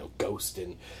off, Ghost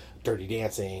and Dirty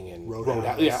Dancing and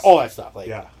Roadhouse. Yeah, all that stuff.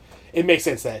 It makes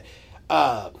sense that...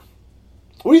 what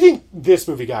do you think this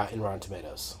movie got in Rotten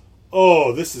Tomatoes?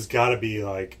 Oh, this has got to be,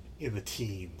 in the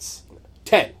teens.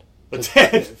 10. A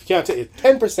 10? If you count it,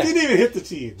 10%. Didn't even hit the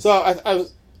teens. So, I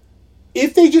was...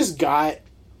 If they just got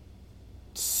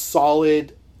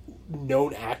solid,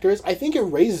 known actors, I think it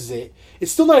raises it.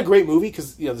 It's still not a great movie,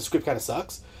 because, the script kind of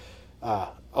sucks. A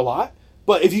lot.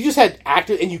 But if you just had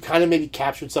actors, and you kind of maybe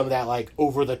captured some of that,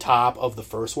 over the top of the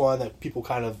first one that people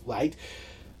kind of liked...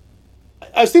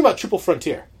 I was thinking about Triple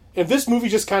Frontier. If this movie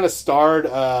just kind of starred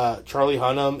Charlie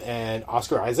Hunnam and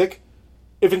Oscar Isaac,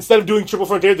 if instead of doing Triple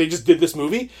Frontier, they just did this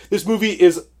movie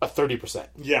is a 30%.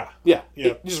 Yeah. Yeah.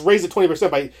 Yep. Just raise it 20%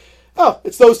 by,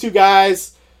 it's those two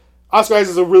guys. Oscar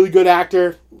Isaac is a really good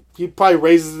actor. He probably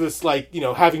raises this,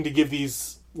 having to give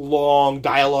these long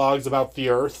dialogues about the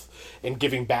Earth and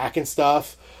giving back and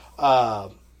stuff.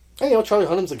 And, Charlie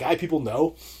Hunnam's a guy people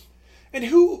know. And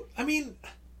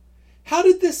how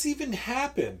did this even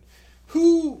happen?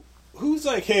 Who's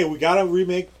like, hey, we gotta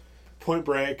remake Point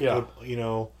Break, yeah.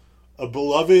 a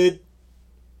beloved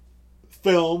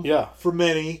film for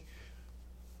many.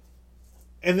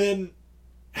 And then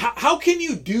how can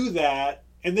you do that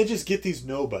and then just get these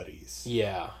nobodies?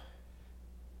 Yeah.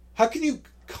 How can you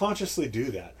consciously do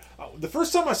that? The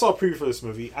first time I saw a preview for this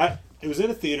movie, it was in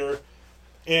a theater,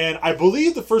 and I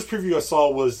believe the first preview I saw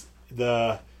was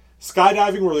the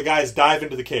skydiving where the guys dive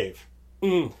into the cave.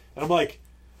 Mm. And I'm like,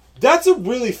 that's a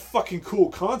really fucking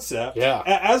cool concept. Yeah.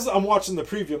 As I'm watching the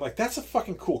preview, I'm like, that's a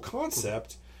fucking cool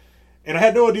concept. And I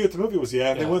had no idea what the movie was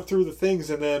yet. And they went through the things,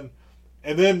 and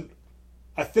then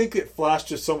I think it flashed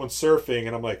to someone surfing,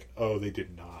 and I'm like, oh, they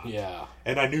did not. Yeah.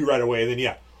 And I knew right away. And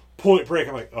then, Point Break,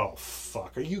 I'm like, oh,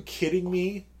 fuck. Are you kidding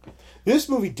me? This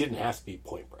movie didn't have to be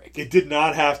Point Break. It did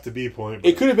not have to be Point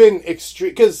Break. It could have been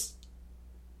extreme, because,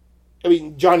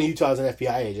 Johnny Utah is an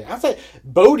FBI agent. Outside,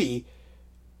 Bodie...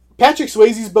 Patrick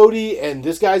Swayze's Bodie and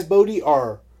this guy's Bodie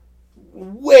are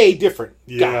way different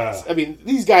guys.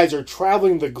 These guys are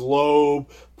traveling the globe,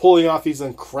 pulling off these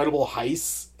incredible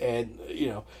heists, and,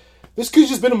 this could have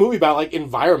just been a movie about,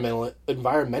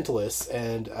 environmentalists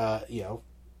and,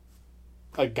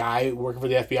 a guy working for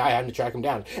the FBI having to track him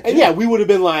down. And yeah, we would have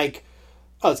been like,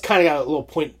 oh, it's kind of got a little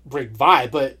Point Break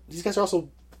vibe, but these guys are also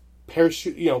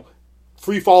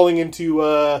free falling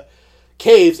into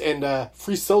caves and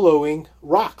free soloing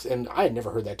rocks. And I had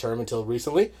never heard that term until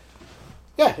recently.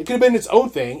 Yeah, it could have been its own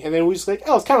thing, and then we just like,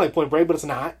 oh, it's kind of like Point Break, but it's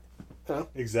not. You know?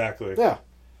 Exactly. Yeah.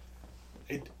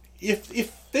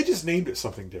 If they just named it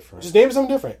something different, Just name it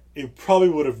something different. it probably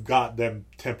would have got them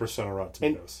 10% on Rotten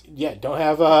And Tomatoes. yeah, don't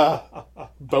have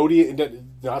Bodie,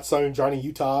 not starring Johnny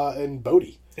Utah and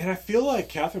Bodie. And I feel like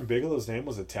Catherine Bigelow's name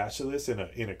was attached to this in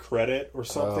a credit or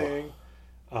something.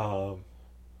 I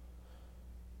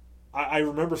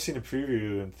remember seeing a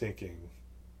preview and thinking,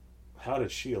 how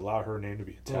did she allow her name to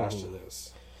be attached to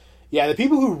this? Yeah, the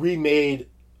people who remade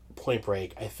Point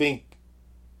Break, I think,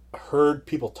 heard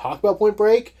people talk about Point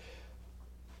Break,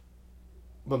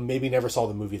 but maybe never saw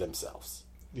the movie themselves.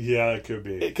 Yeah, it could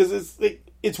be. Because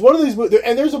it's one of these movies,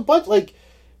 and there's a bunch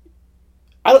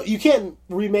you can't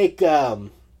remake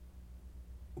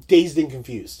Dazed and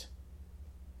Confused.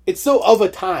 It's so of a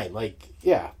time,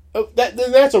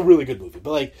 that's a really good movie.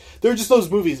 But there are just those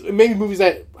movies, maybe movies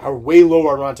that are way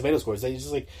lower on Rotten Tomato scores. That you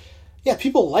just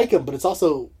people like them, but it's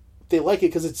also they like it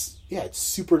because it's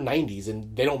super 90s,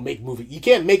 and they don't make movie. You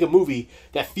can't make a movie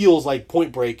that feels like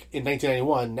Point Break in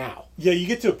 1991 now. Yeah, you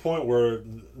get to a point where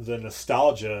the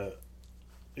nostalgia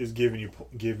is giving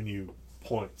you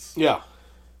points. Yeah.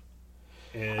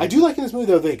 And I do like in this movie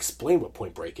though they explain what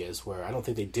Point Break is, where I don't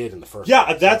think they did in the first.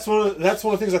 Yeah, that's one of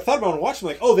the things I thought about when watching.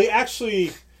 Like, oh, they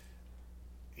actually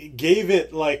gave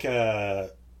it like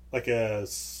a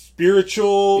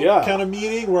spiritual kind of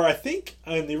meaning. Where I think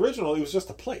in the original it was just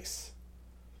a place.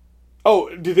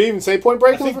 Oh, did they even say Point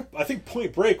Break? I think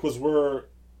Point Break was where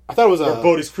I thought it was where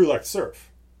Bodie's crew liked to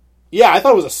surf. Yeah, I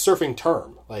thought it was a surfing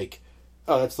term.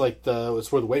 That's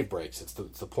it's where the wave breaks. It's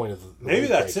the point of the Maybe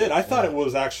that's break. it. I thought it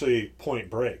was actually Point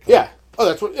Break. Yeah. Oh,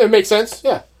 that's what it makes sense.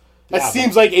 Yeah. That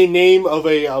seems like a name of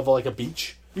a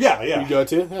beach. Yeah. You go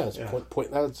to. Yeah, it's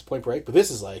point. That's Point Break. But this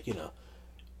is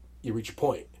you reach your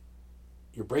point,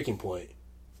 your breaking point,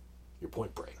 your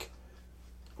Point Break.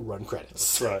 Run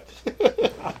credits. That's right.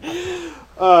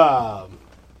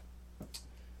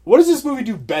 What does this movie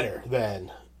do better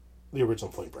than the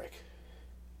original Point Break?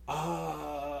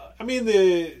 I mean,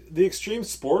 the extreme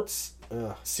sports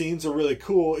scenes are really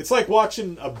cool. It's like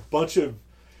watching a bunch of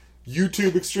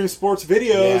YouTube extreme sports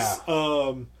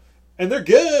videos, and they're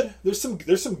good. There's some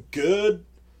good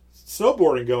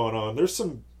snowboarding going on. There's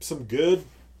some good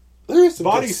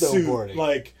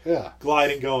bodysuit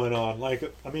gliding going on.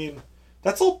 I mean,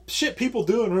 that's all shit people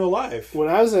do in real life. When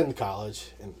I was in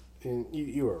college, and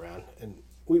you were around, and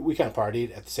we kind of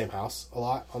partied at the same house a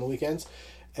lot on the weekends.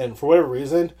 And for whatever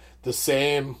reason, the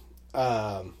same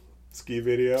ski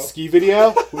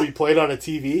video would be played on a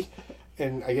TV,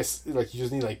 and I guess you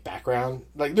just need background.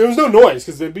 There was no noise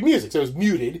because there'd be music, so it was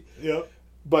muted. Yep.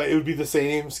 But it would be the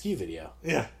same ski video.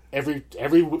 Yeah. Every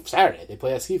Saturday they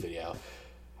play that ski video.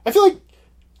 I feel like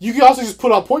you could also just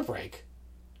put on Point Break.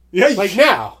 Yeah.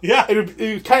 Now. Yeah. It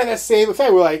would kind of that same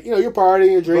effect. Where you're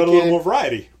partying, you're drinking, a little more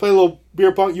variety. Play a little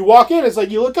beer pong. You walk in, it's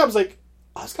you look up, it's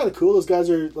oh, it's kind of cool. Those guys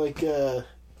are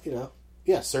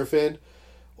surfing,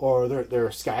 or they're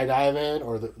skydiving,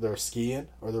 or they're skiing,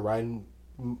 or they're riding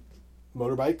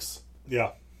motorbikes.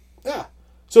 Yeah. Yeah.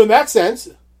 So in that sense,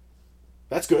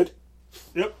 that's good.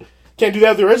 Yep. Can't do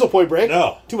that with the original Point Break.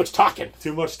 No. Too much talking.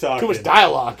 Too much talking. Too much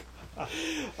dialogue.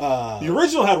 The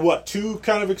original had two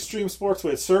kind of extreme sports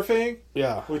with surfing.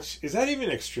 Yeah. Which is that even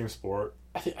an extreme sport?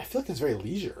 I feel like it's very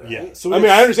leisure. Right? Yeah. So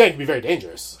I understand it can be very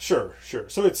dangerous. Sure.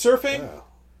 So it's surfing. Yeah.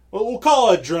 Well, we'll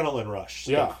call it adrenaline rush.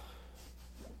 Yeah.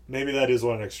 Maybe that is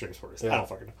what an extreme sport is. Yeah. I don't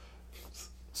fucking know.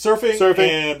 Surfing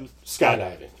and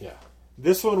skydiving. Yeah.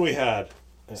 This one we had.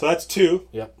 Yeah. So that's two.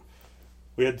 Yep.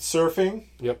 We had surfing.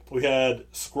 Yep. We had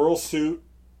squirrel suit.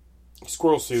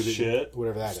 Shit.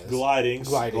 Whatever that is.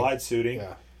 Glide suiting.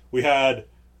 Yeah. We had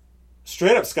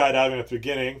straight up skydiving at the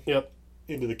beginning. Yep.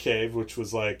 Into the cave, which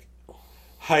was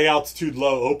high altitude,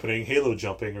 low opening, halo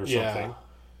jumping or something. Yeah.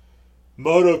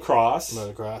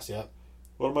 Motocross, yep.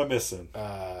 What am I missing?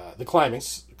 The climbing.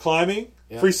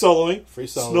 Yep. Free soloing.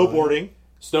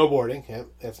 Snowboarding, yep.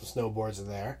 They have some snowboards in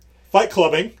there. Fight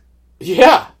clubbing.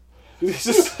 Yeah.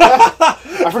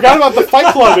 I forgot about the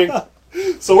fight clubbing.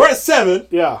 So we're at 7.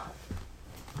 Yeah.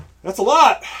 That's a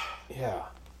lot. Yeah.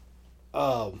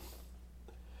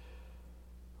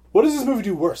 What does this movie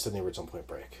do worse than the original Point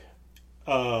Break?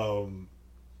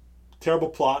 Terrible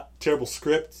plot, terrible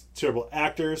script, terrible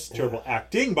actors, terrible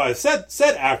acting by said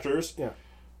actors. Yeah.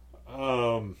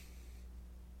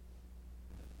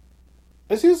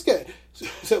 It's just good.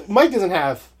 So Mike doesn't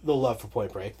have the love for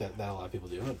Point Break that a lot of people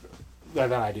do.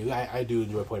 That I do. I do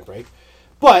enjoy Point Break.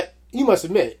 But you must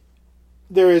admit,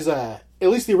 there is at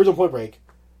least the original Point Break,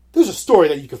 there's a story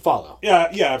that you can follow. Yeah,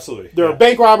 absolutely. There are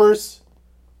bank robbers.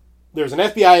 There's an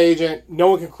FBI agent.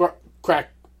 No one can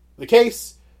crack the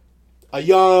case. A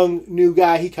young, new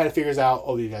guy, he kind of figures out,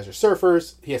 oh, these guys are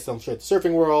surfers. He has to demonstrate the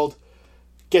surfing world.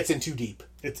 Gets in too deep.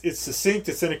 It's succinct.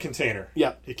 It's in a container.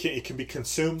 Yep. It can be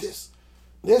consumed.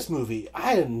 This movie,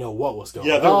 I didn't know what was going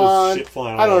on. Yeah, there was shit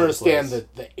flying all I don't over understand the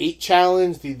the 8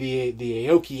 challenge, the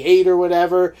Aoki 8 or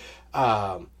whatever.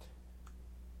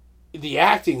 The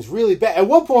acting's really bad. At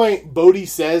one point, Bodhi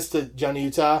says to Johnny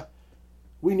Utah,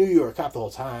 "We knew you were a cop the whole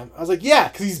time." I was like, yeah,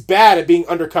 because he's bad at being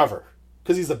undercover.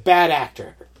 Because he's a bad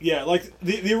actor. Yeah, like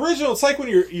the original. It's like when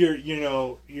you're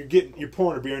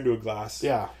pouring a beer into a glass.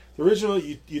 Yeah. The original,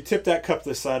 you tip that cup to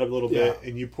the side a little bit,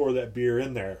 and you pour that beer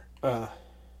in there,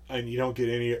 and you don't get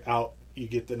any out. You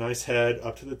get the nice head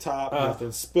up to the top,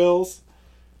 nothing spills.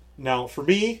 Now, for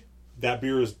me, that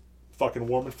beer is fucking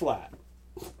warm and flat.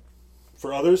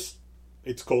 For others,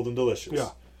 it's cold and delicious.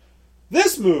 Yeah.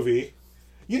 This movie,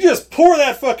 you just turn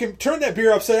that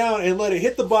beer upside down and let it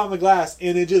hit the bottom of the glass,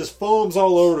 and it just foams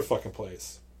all over the fucking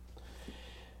place.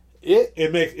 It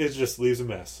just leaves a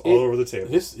mess all over the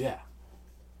table.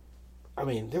 I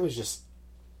mean, there was just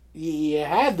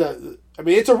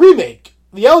it's a remake.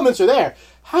 The elements are there.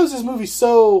 How is this movie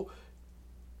so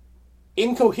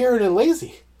incoherent and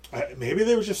lazy? Maybe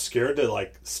they were just scared to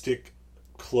stick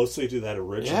closely to that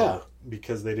original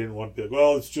because they didn't want to be like,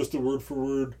 well, it's just a word for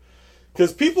word.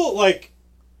 Because people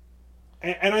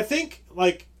and I think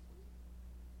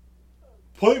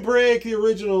Point Break, the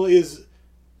original, is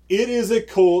a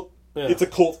cult. Yeah. It's a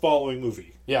cult following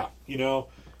movie. Yeah,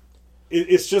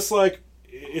 it's just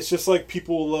like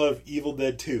people love Evil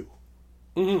Dead 2.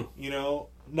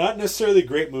 Mm-hmm. Not necessarily a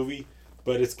great movie,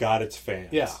 but it's got its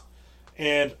fans. Yeah,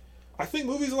 and I think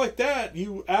movies like that,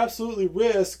 you absolutely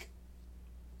risk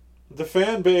the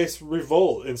fan base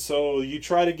revolt, and so you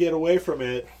try to get away from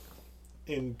it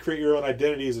and create your own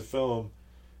identity as a film,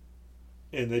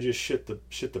 and they just shit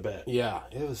the bed. Yeah,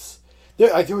 it was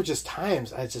there were just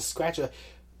times I just scratch a.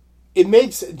 It made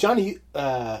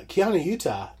Keanu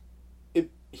Utah.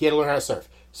 He had to learn how to surf,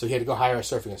 so he had to go hire a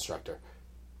surfing instructor.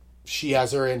 She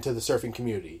has her into the surfing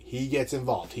community. He gets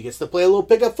involved. He gets to play a little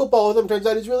pickup football with him. Turns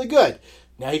out he's really good.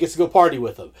 Now he gets to go party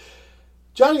with him.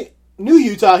 Johnny New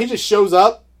Utah. He just shows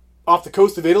up off the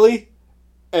coast of Italy,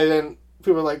 and then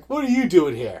people are like, "What are you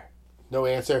doing here?" No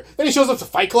answer. Then he shows up to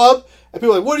Fight Club, and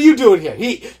people are like, "What are you doing here?"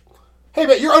 Hey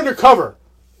man, you're undercover.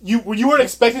 You weren't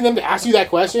expecting them to ask you that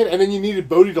question, and then you needed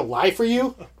Bodhi to lie for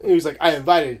you? And he was like, I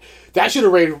invited. That should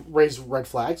have raised red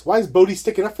flags. Why is Bodhi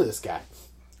sticking up for this guy?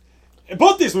 In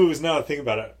both these movies, now I think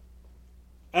about it,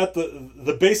 at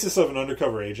the basis of an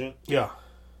undercover agent, yeah,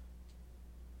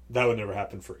 that would never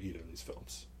happen for either of these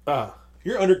films.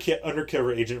 Your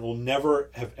undercover agent will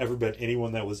never have ever been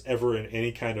anyone that was ever in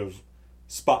any kind of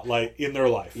spotlight in their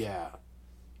life. Yeah.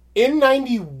 In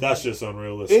 90... That's just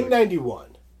unrealistic. In 91...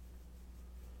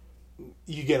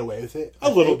 You get away with it. A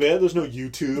little bit. There's no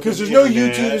YouTube. Because there's no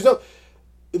YouTube. There's no...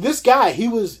 This guy, he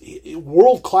was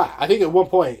world class. I think at one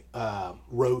point,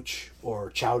 Roach or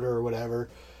Chowder or whatever,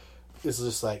 this is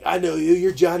just like, I know you.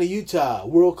 You're Johnny Utah,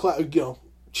 world class,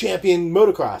 champion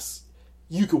motocross.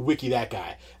 You could wiki that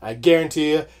guy. I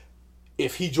guarantee you,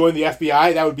 if he joined the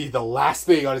FBI, that would be the last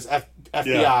thing on his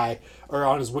FBI or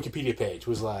on his Wikipedia page.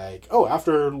 Was like, oh,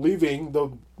 after leaving the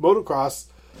motocross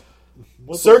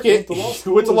circuit, he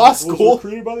went to law school. Was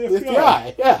recruited by the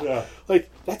FBI. Yeah. Like,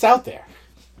 that's out there.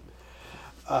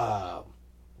 Man,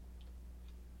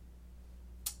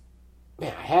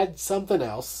 I had something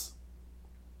else.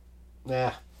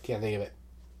 Nah, can't think of it.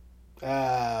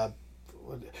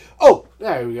 Oh,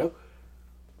 there we go.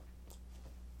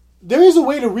 There is a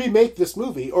way to remake this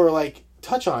movie or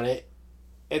touch on it,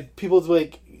 and people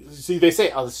see they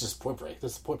say, "Oh, this is just Point Break.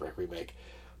 This is a Point Break remake,"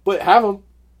 but have them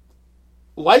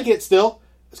like it still.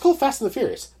 It's called Fast and the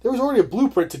Furious. There was already a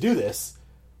blueprint to do this.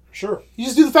 Sure, you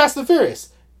just do the Fast and the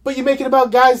Furious, but you make it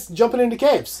about guys jumping into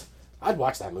caves. I'd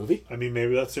watch that movie. I mean,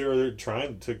 maybe that's where they're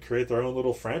trying to create their own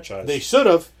little franchise. They should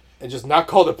have, and just not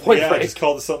called it Point Break. Just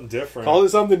called it something different. Call it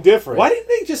something different. Why didn't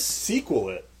they just sequel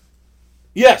it?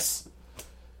 Yes.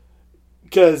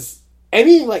 Because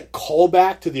any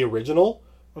callback to the original.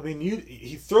 I mean,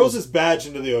 he throws his badge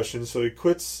into the ocean, so he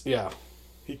quits. Yeah.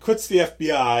 He quits the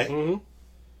FBI. Mm-hmm.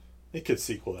 They could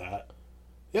sequel that.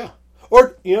 Yeah.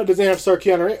 Or, doesn't have to star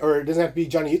Keanu, or it doesn't have to be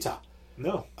Johnny Utah.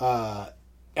 No.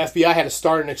 FBI had to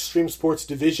start an extreme sports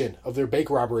division of their bank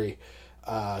robbery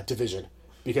division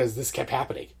because this kept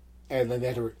happening. and then they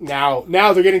had to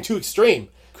now they're getting too extreme.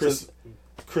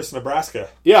 Chris Nebraska.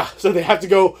 Yeah, so they have to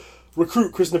go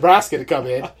recruit Chris Nebraska to come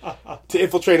in to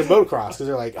infiltrate a motocross because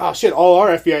they're like, oh shit, all our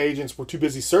FBI agents were too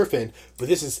busy surfing, but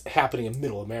this is happening in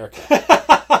Middle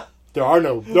America. There are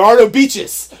no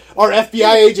beaches. Our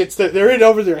FBI agents, they're in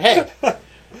over their head.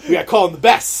 We got to call them the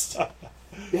best.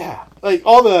 Yeah, like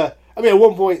at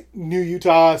one point, New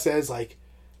Utah says like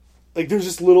there's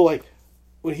this little like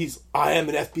when I am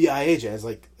an FBI agent. It's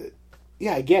like,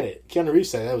 yeah, I get it. Keanu Reeves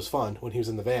said that was fun when he was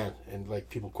in the van, and like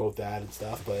people quote that and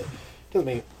stuff, but it doesn't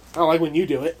mean I don't like when you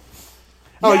do it.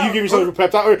 Oh, you give yourself a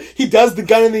pep talk, or he does the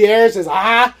gun in the air, and says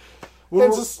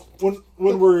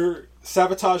When we're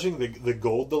sabotaging the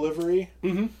gold delivery,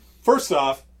 first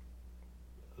off,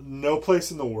 no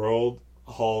place in the world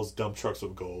hauls dump trucks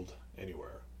with gold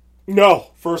anywhere. No.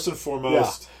 First and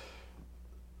foremost,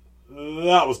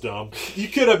 that was dumb. You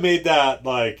could have made that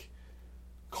like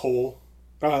coal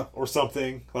or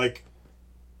something. Like,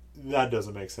 that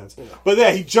doesn't make sense. Yeah. But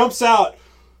yeah, he jumps out.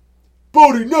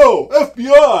 Bodie, no!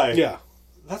 FBI! Yeah.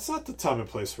 That's not the time and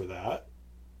place for that.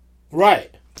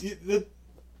 Right. If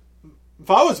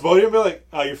I was Bodie, I'd be like,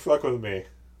 oh, you're fucking with me.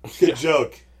 Good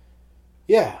joke.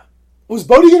 Yeah. Was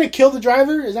Bodie going to kill the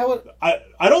driver? Is that what...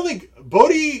 I don't think...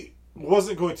 Bodie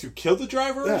wasn't going to kill the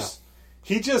drivers.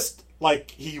 Yeah. He just,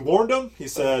 he warned them. He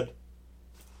said...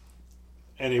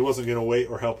 And he wasn't going to wait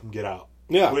or help him get out.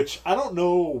 Yeah. Which, I don't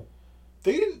know...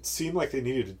 They didn't seem like they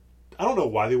needed to... I don't know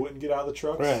why they wouldn't get out of the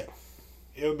trucks. Right.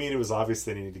 It was obvious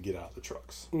they needed to get out of the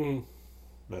trucks. Mm.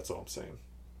 That's all I'm saying.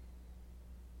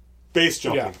 Base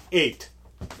jumping. 8.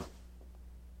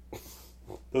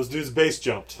 Those dudes base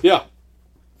jumped. Yeah.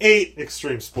 8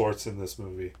 extreme sports in this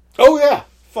movie. Oh, yeah.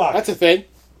 Fuck. That's a thing.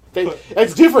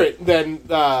 That's different than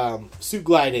suit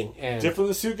gliding. And different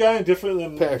than suit gliding, different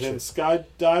than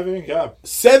skydiving. Yeah.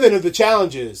 7 of the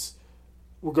challenges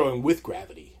were going with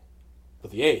gravity,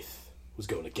 but the 8th was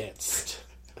going against.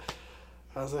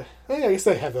 I was like, hey, I guess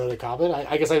I have that in common.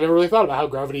 I guess I never really thought about how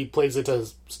gravity plays into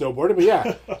snowboarding, but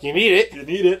yeah, you need it. You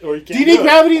need it, or you can't. Do you need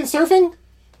gravity in surfing?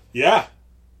 Yeah.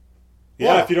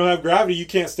 Yeah, if you don't have gravity, you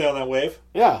can't stay on that wave.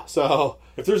 Yeah, so...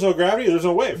 If there's no gravity, there's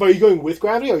no wave. But are you going with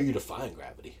gravity, or are you defying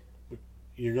gravity?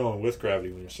 You're going with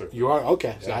gravity when you're surfing. You are?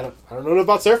 Okay. Yeah. So I don't know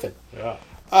about surfing. Yeah.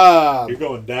 You're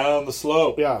going down the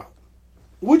slope. Yeah.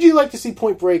 Would you like to see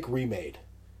Point Break remade?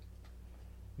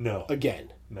 No.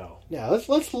 Again? No. Yeah, let's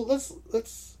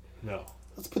no.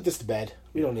 Let's put this to bed.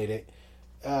 We don't need it.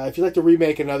 If you'd like to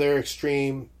remake another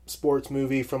extreme sports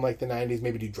movie from like the 90s,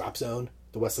 maybe do Drop Zone,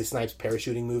 the Wesley Snipes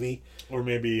parachuting movie. Or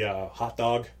maybe Hot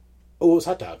Dog. Oh, what was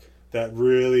Hot Dog? That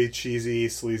really cheesy,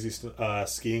 sleazy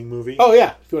skiing movie. Oh,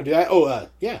 yeah. If you want to do that. Oh,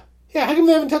 yeah. Yeah, how come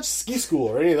they haven't touched ski school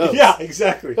or any of those? Yeah,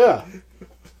 exactly. Yeah.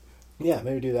 Yeah,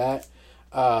 maybe do that.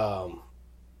 Yeah.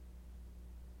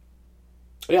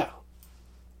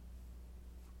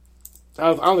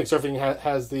 I don't think surfing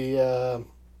has the,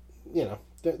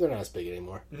 they're not as big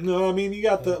anymore. No, I mean, you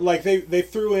got the, they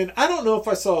threw in, I don't know if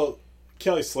I saw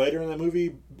Kelly Slater in that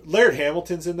movie. Laird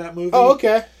Hamilton's in that movie. Oh,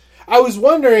 okay. I was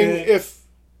wondering if,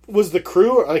 was the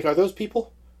crew, are those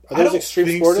people? Are those extreme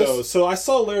sportists? So I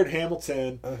saw Laird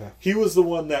Hamilton. Okay. He was the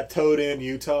one that towed in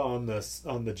Utah on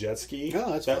the jet ski.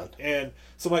 Oh, that's fun. And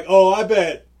so I'm like, oh, I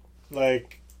bet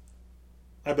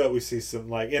we see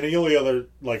some, and the only other,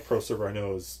 pro surfer I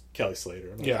know is Kelly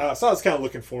Slater. So I was kind of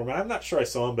looking for him. I'm not sure I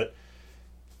saw him, but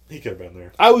he could have been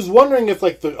there. I was wondering if,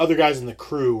 the other guys in the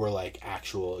crew were,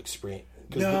 actual extreme.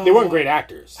 Because they weren't great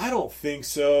actors. I don't think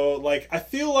so. I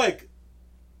feel like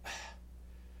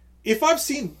if I've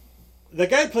seen... The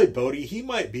guy who played Bodie, he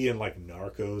might be in,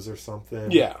 Narcos or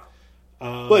something. Yeah.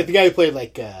 The guy who played,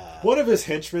 one of his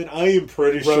henchmen, I am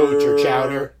pretty Roach sure... or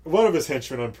Chowder. One of his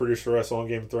henchmen, I'm pretty sure I saw in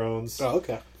Game of Thrones. Oh,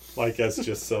 okay. As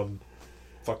just some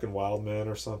fucking wild man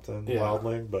or something. Yeah.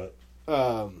 Wildling, but...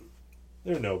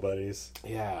 they're nobodies.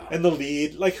 Yeah. And the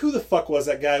lead, who the fuck was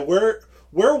that guy? Where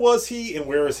was he and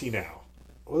where is he now?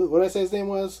 What did I say his name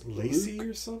was? Lacey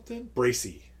or something?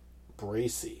 Bracey.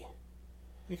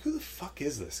 Who the fuck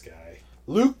is this guy?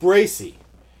 Luke Bracey.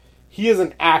 He is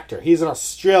an actor. He's an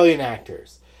Australian actor.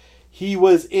 He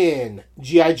was in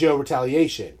G.I. Joe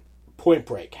Retaliation, Point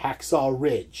Break, Hacksaw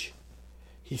Ridge.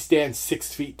 He stands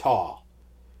 6 feet tall.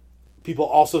 People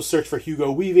also search for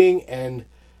Hugo Weaving and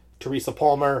Teresa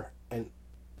Palmer and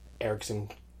Erickson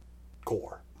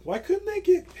Core. Why couldn't they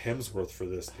get Hemsworth for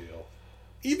this deal?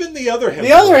 Even the other Hemsworth.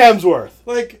 The other Hemsworth.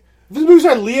 This movie's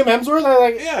on Liam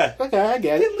Hemsworth. Yeah. Okay, I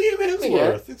get it. Liam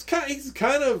Hemsworth. He's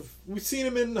kind of. We've seen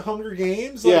him in Hunger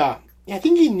Games. Yeah, I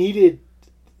think he needed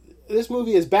this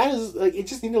movie as bad as it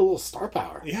just needed a little star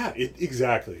power. Yeah,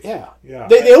 exactly. Yeah. Yeah.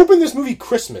 They opened this movie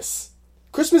Christmas.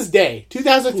 Christmas Day,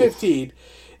 2015.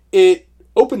 It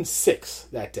opened 6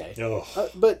 that day. Oh.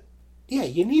 But yeah,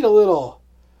 you need a little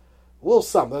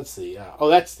something. Let's see.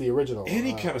 That's the original.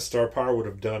 Any kind of star power would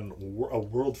have done a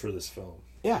world for this film.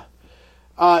 Yeah.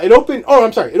 It opened. Oh,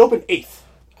 I'm sorry. It opened 8th,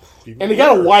 and it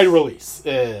got a wide release.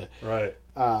 Right.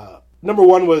 Number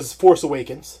 1 was Force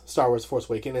Awakens, Star Wars Force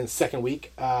Awakens, in its second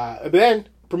week. But then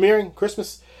premiering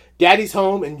Christmas, Daddy's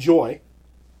Home and Joy,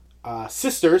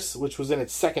 Sisters, which was in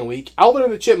its second week, Alvin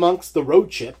and the Chipmunks, The Road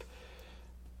Chip,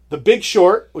 The Big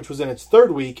Short, which was in its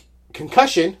third week,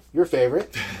 Concussion, your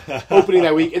favorite, opening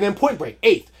that week, and then Point Break,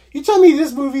 8th. You tell me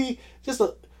this movie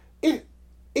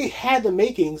it had the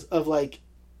makings of like,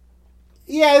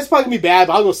 yeah, it's probably gonna be bad,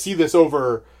 but I'll go see this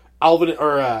over Alvin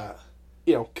or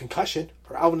Concussion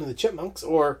or Alvin and the Chipmunks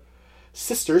or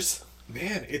Sisters.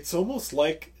 Man, it's almost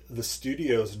like the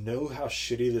studios know how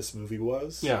shitty this movie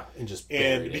was. Yeah,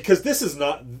 and because this is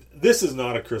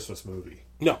not a Christmas movie.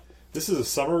 No, this is a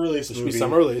summer release movie. Should be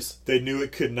summer release. They knew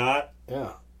it could not.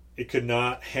 Yeah, it could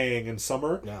not hang in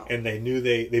summer. No. And they knew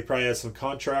they probably had some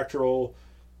contractual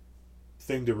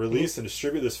thing to release and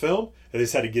distribute this film, and they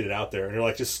just had to get it out there. And they're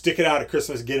like, just stick it out at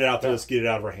Christmas, get it out there, let's get it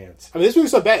out of our hands. I mean, this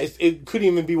movie's so bad, it couldn't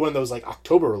even be one of those like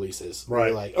October releases,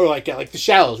 right? Like The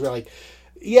Shallows, where like,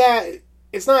 yeah,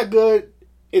 it's not good.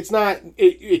 It's not.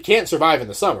 It can't survive in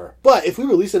the summer. But if we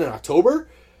release it in October,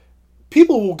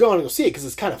 people will go and go see it because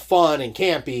it's kind of fun and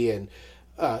campy, and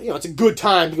it's a good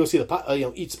time to go see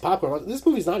eat some popcorn. This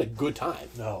movie's not a good time.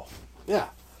 No. Yeah.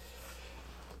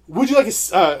 Would you like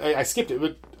I skipped it,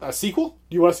 but a sequel?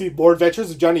 Do you want to see More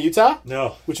Adventures of Johnny Utah?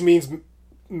 No. Which means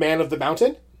Man of the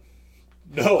Mountain?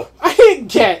 No. I didn't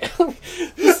get.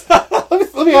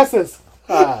 let me ask this.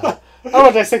 I don't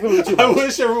want to dissect the movie too much. I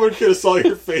wish everyone could have saw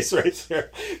your face right there.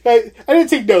 I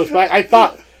didn't take notes, but I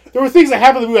thought there were things that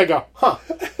happened in the movie. I go, huh.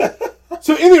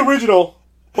 So in the original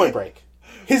Point Break,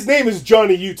 his name is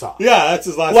Johnny Utah. Yeah, that's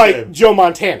his last like name. Like Joe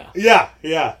Montana. Yeah.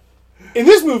 In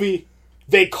this movie,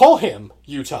 they call him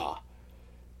Utah.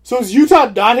 So is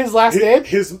Utah not his last name?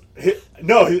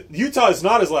 Utah is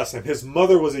not his last name. His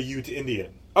mother was a Ute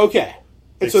Indian. Okay.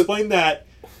 Explain that.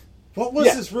 What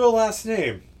was his real last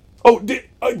name? Oh, did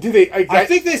they? I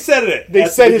think they said it. They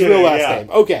said his real last name.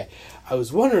 Okay. I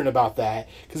was wondering about that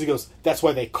because he goes, that's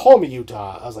why they call me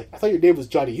Utah. I was like, I thought your name was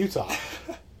Johnny Utah.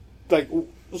 Like,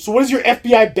 so what does your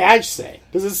FBI badge say?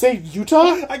 Does it say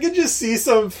Utah? I could just see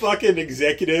some fucking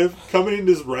executive coming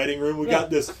into his writing room. We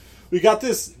got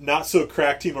this not so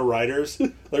crack team of writers.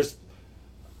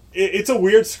 It's a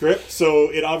weird script,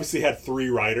 so it obviously had 3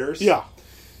 writers. Yeah.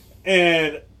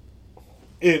 And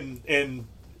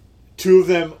 2 of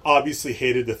them obviously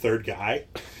hated the third guy.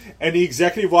 And the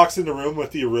executive walks in the room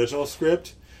with the original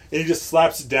script, and he just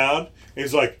slaps it down, and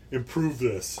he's like, improve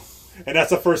this. And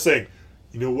that's the first thing.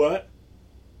 You know what?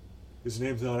 His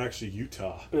name's not actually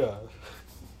Utah. Yeah.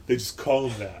 They just call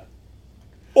him that.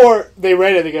 Or they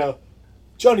write it and they go,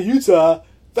 Johnny Utah,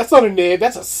 that's not a name,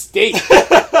 that's a state.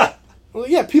 Well,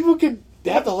 yeah, people could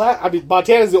have the last... I mean,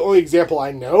 Montana's the only example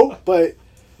I know, but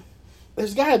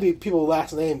there's got to be people with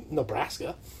last name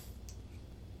Nebraska.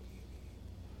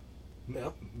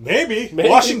 No. Maybe.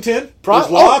 Washington.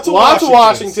 Lots of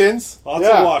Washingtons. Lots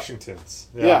of Washingtons.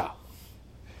 Yeah.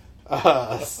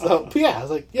 I was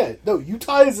like, no,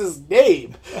 Utah is his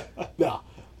name. No,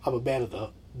 I'm a man of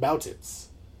the mountains.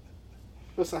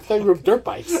 I thought you were dirt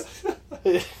bikes.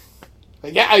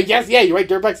 Yeah, I guess, you ride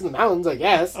dirt bikes in the mountains, I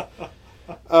guess.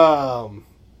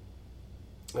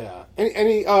 Yeah.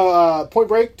 Any Point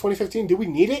Break 2015, do we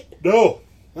need it? No.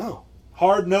 No.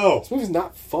 Hard no. This movie's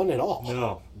not fun at all.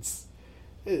 No.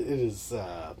 It is,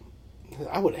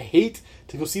 I would hate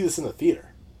to go see this in the theater.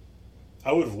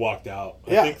 I would have walked out.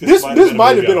 Yeah, I think this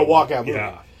might have been a walkout movie.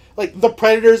 Yeah. Like, The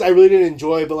Predators, I really didn't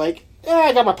enjoy, but like,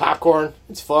 I got my popcorn.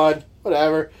 It's fun.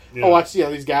 Whatever. Yeah. I'll watch,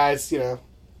 these guys,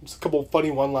 just a couple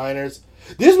funny one-liners.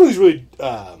 This movie's really,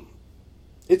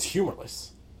 it's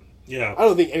humorless. Yeah. I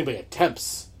don't think anybody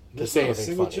attempts to say anything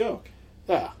single funny. joke.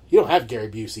 Yeah. You don't have Gary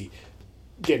Busey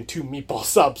getting 2 meatball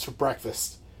subs for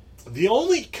breakfast. The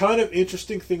only kind of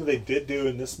interesting thing they did do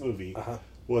in this movie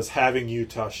was having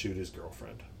Utah shoot his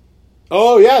girlfriend.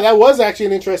 Oh, yeah, that was actually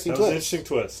an interesting That twist. was an interesting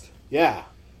twist. Yeah.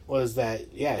 Was that,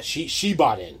 she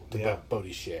bought in to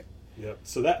Bodhi's shit. Yep.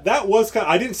 So that was kind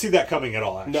of, I didn't see that coming at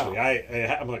all, actually.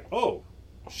 No. I'm like, oh,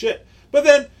 shit. But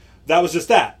then, that was just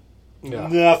that. Yeah.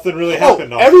 Nothing really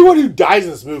happened. Everyone who dies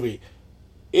in this movie,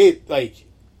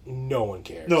 no one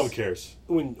cares. No one cares.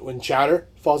 When Chowder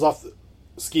falls off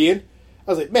skiing,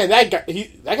 I was like, man, that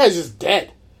guy's just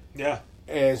dead. Yeah.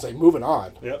 And it's like, moving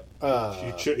on. Yep.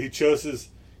 He chose his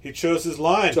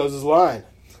line. Chose his line.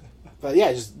 But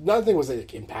yeah, just nothing was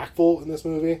impactful in this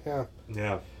movie. Yeah.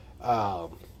 Yeah.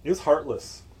 Um, It was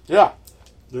heartless. yeah,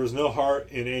 There was no heart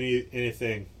in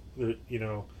anything. There,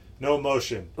 no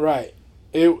emotion. right.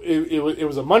 It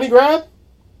was a money grab,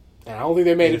 and I don't think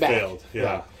they made And it back. failed.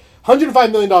 Yeah.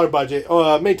 $105 million budget.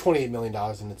 Made $28 million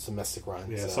in its domestic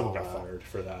run. Yeah, so, someone got fired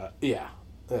for that. Yeah.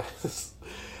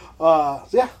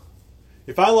 Yeah.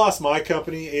 If I lost my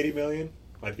company $80 million,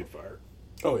 I'd get fired.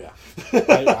 Oh yeah.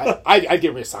 I'd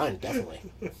get reassigned definitely.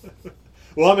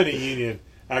 Well, I'm in a union.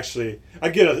 Actually,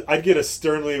 I'd get a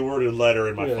sternly worded letter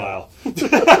in my Yeah.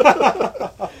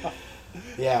 file.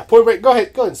 Yeah. Point Break. Go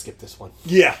ahead and skip this one.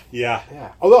 Yeah.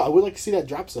 Yeah. Although I would like to see that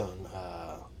Drop Zone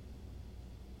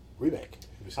remake.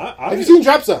 Have Have you seen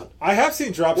Drop Zone? I have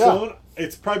seen Drop Yeah. Zone.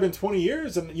 It's probably been 20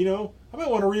 years, and I might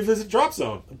want to revisit Drop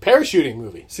Zone. Parachuting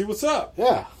movie. See what's up.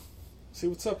 Yeah. See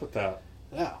what's up with that.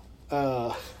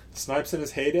 Yeah. Snipes in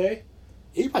his heyday.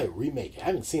 He probably remake it. I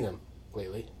haven't seen him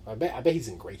lately. I bet he's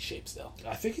in great shape still.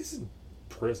 I think he's in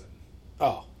prison.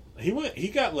 Oh. I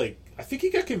think he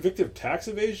got convicted of tax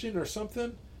evasion or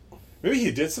something. Maybe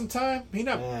he did some time.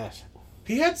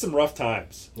 He had some rough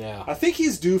times. Yeah. I think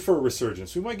he's due for a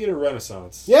resurgence. We might get a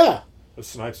renaissance. Yeah. A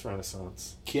Snipes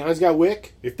renaissance. Keanu's got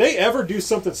Wick. If they ever do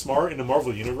something smart in the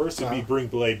Marvel Universe, it'd be bring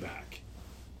Blade back.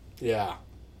 Yeah.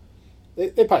 They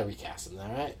probably recast him, though,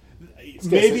 right?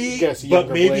 Maybe, Guess a but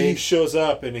younger maybe he Blade. shows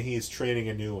up and he's training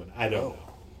a new one. I don't know.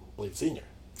 Blade Senior.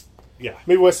 Yeah.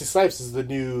 Maybe Wesley Snipes is the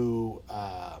new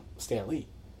Stan Lee.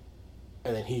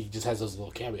 And then he just has those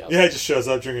little cameos. Yeah, he just shows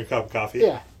up drinking a cup of coffee.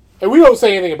 Yeah. And we don't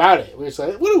say anything about it. We're just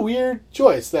like, what a weird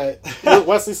choice that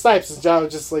Wesley Snipes' job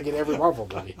is just like in every Marvel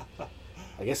movie.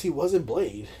 I guess he was in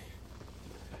Blade.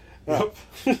 Yep.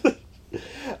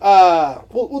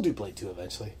 We'll do Blade 2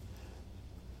 eventually.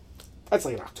 That's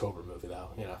like an October movie, though.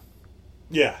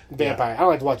 Yeah. Vampire. I don't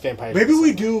like to watch vampires. Maybe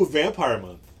we do Vampire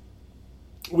Month.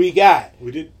 We got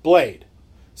We did. Blade.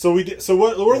 So we did. So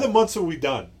what are the months have we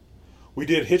done? We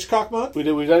did Hitchcock Month. We've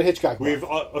done a Hitchcock month. We've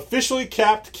officially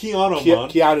capped Keanu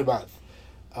Month. Keanu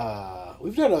month.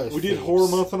 We've done other We did themes. Horror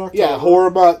Month in October. Yeah, Horror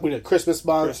Month. We did Christmas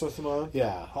Month. Christmas Month.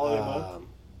 Yeah. Holiday Month.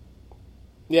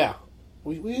 Yeah.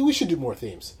 We should do more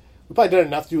themes. We've probably done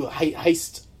enough to do a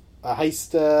heist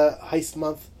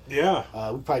month.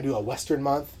 Yeah. We'd probably do a Western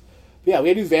month. But yeah, we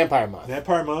gotta do Vampire Month.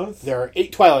 Vampire Month. There are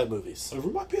 8 Twilight movies. We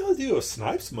might be able to do a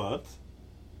Snipes Month.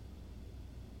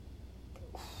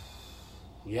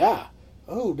 Yeah.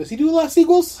 Oh, does he do a lot of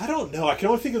sequels? I don't know. I can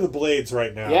only think of the Blades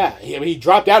right now. Yeah. He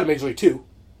dropped out of Major League 2.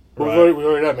 But Right. we've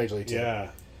already done Major League 2.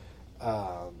 Yeah.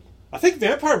 I think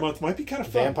Vampire Month might be kind of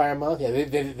fun. Vampire Month. Yeah, they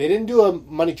didn't do a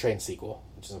Money Train sequel,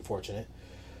 which is unfortunate.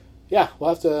 Yeah, we'll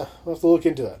have to look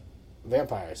into it.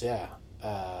 Vampires, yeah.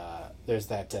 There's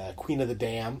that Queen of the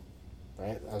Dam,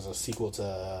 right? That was a sequel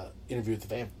to Interview with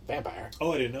the Vampire.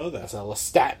 Oh, I didn't know that. That's a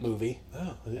Lestat movie.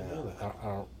 Oh, I didn't know that. I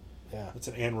don't. Yeah. That's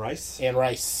an Anne Rice. Anne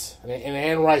Rice. An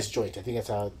Anne Rice joint. I think that's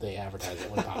how they advertise it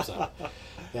when it pops up.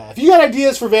 Yeah. If you got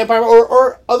ideas for Vampire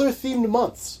or other themed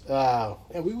months, yeah,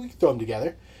 we can throw them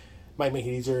together. Might make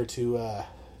it easier to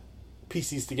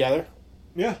piece these together.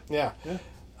 Yeah. Yeah.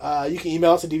 You can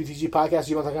email us at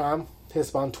dbtgpodcast@gmail.com. Hit us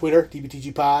up on Twitter,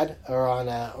 dbtgpod, or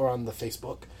on the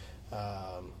Facebook.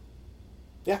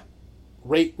 Yeah.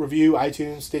 Rate, review,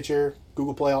 iTunes, Stitcher,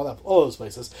 Google Play, all those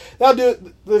places. That'll do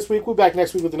it this week. We'll be back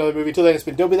next week with another movie. Until then, it's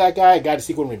been Don't Be That Guy, Guide to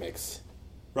Sequel and Remakes.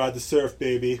 Ride the surf,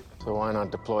 baby. So why not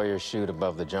deploy your chute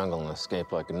above the jungle and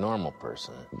escape like a normal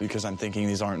person? Because I'm thinking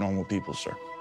these aren't normal people, sir.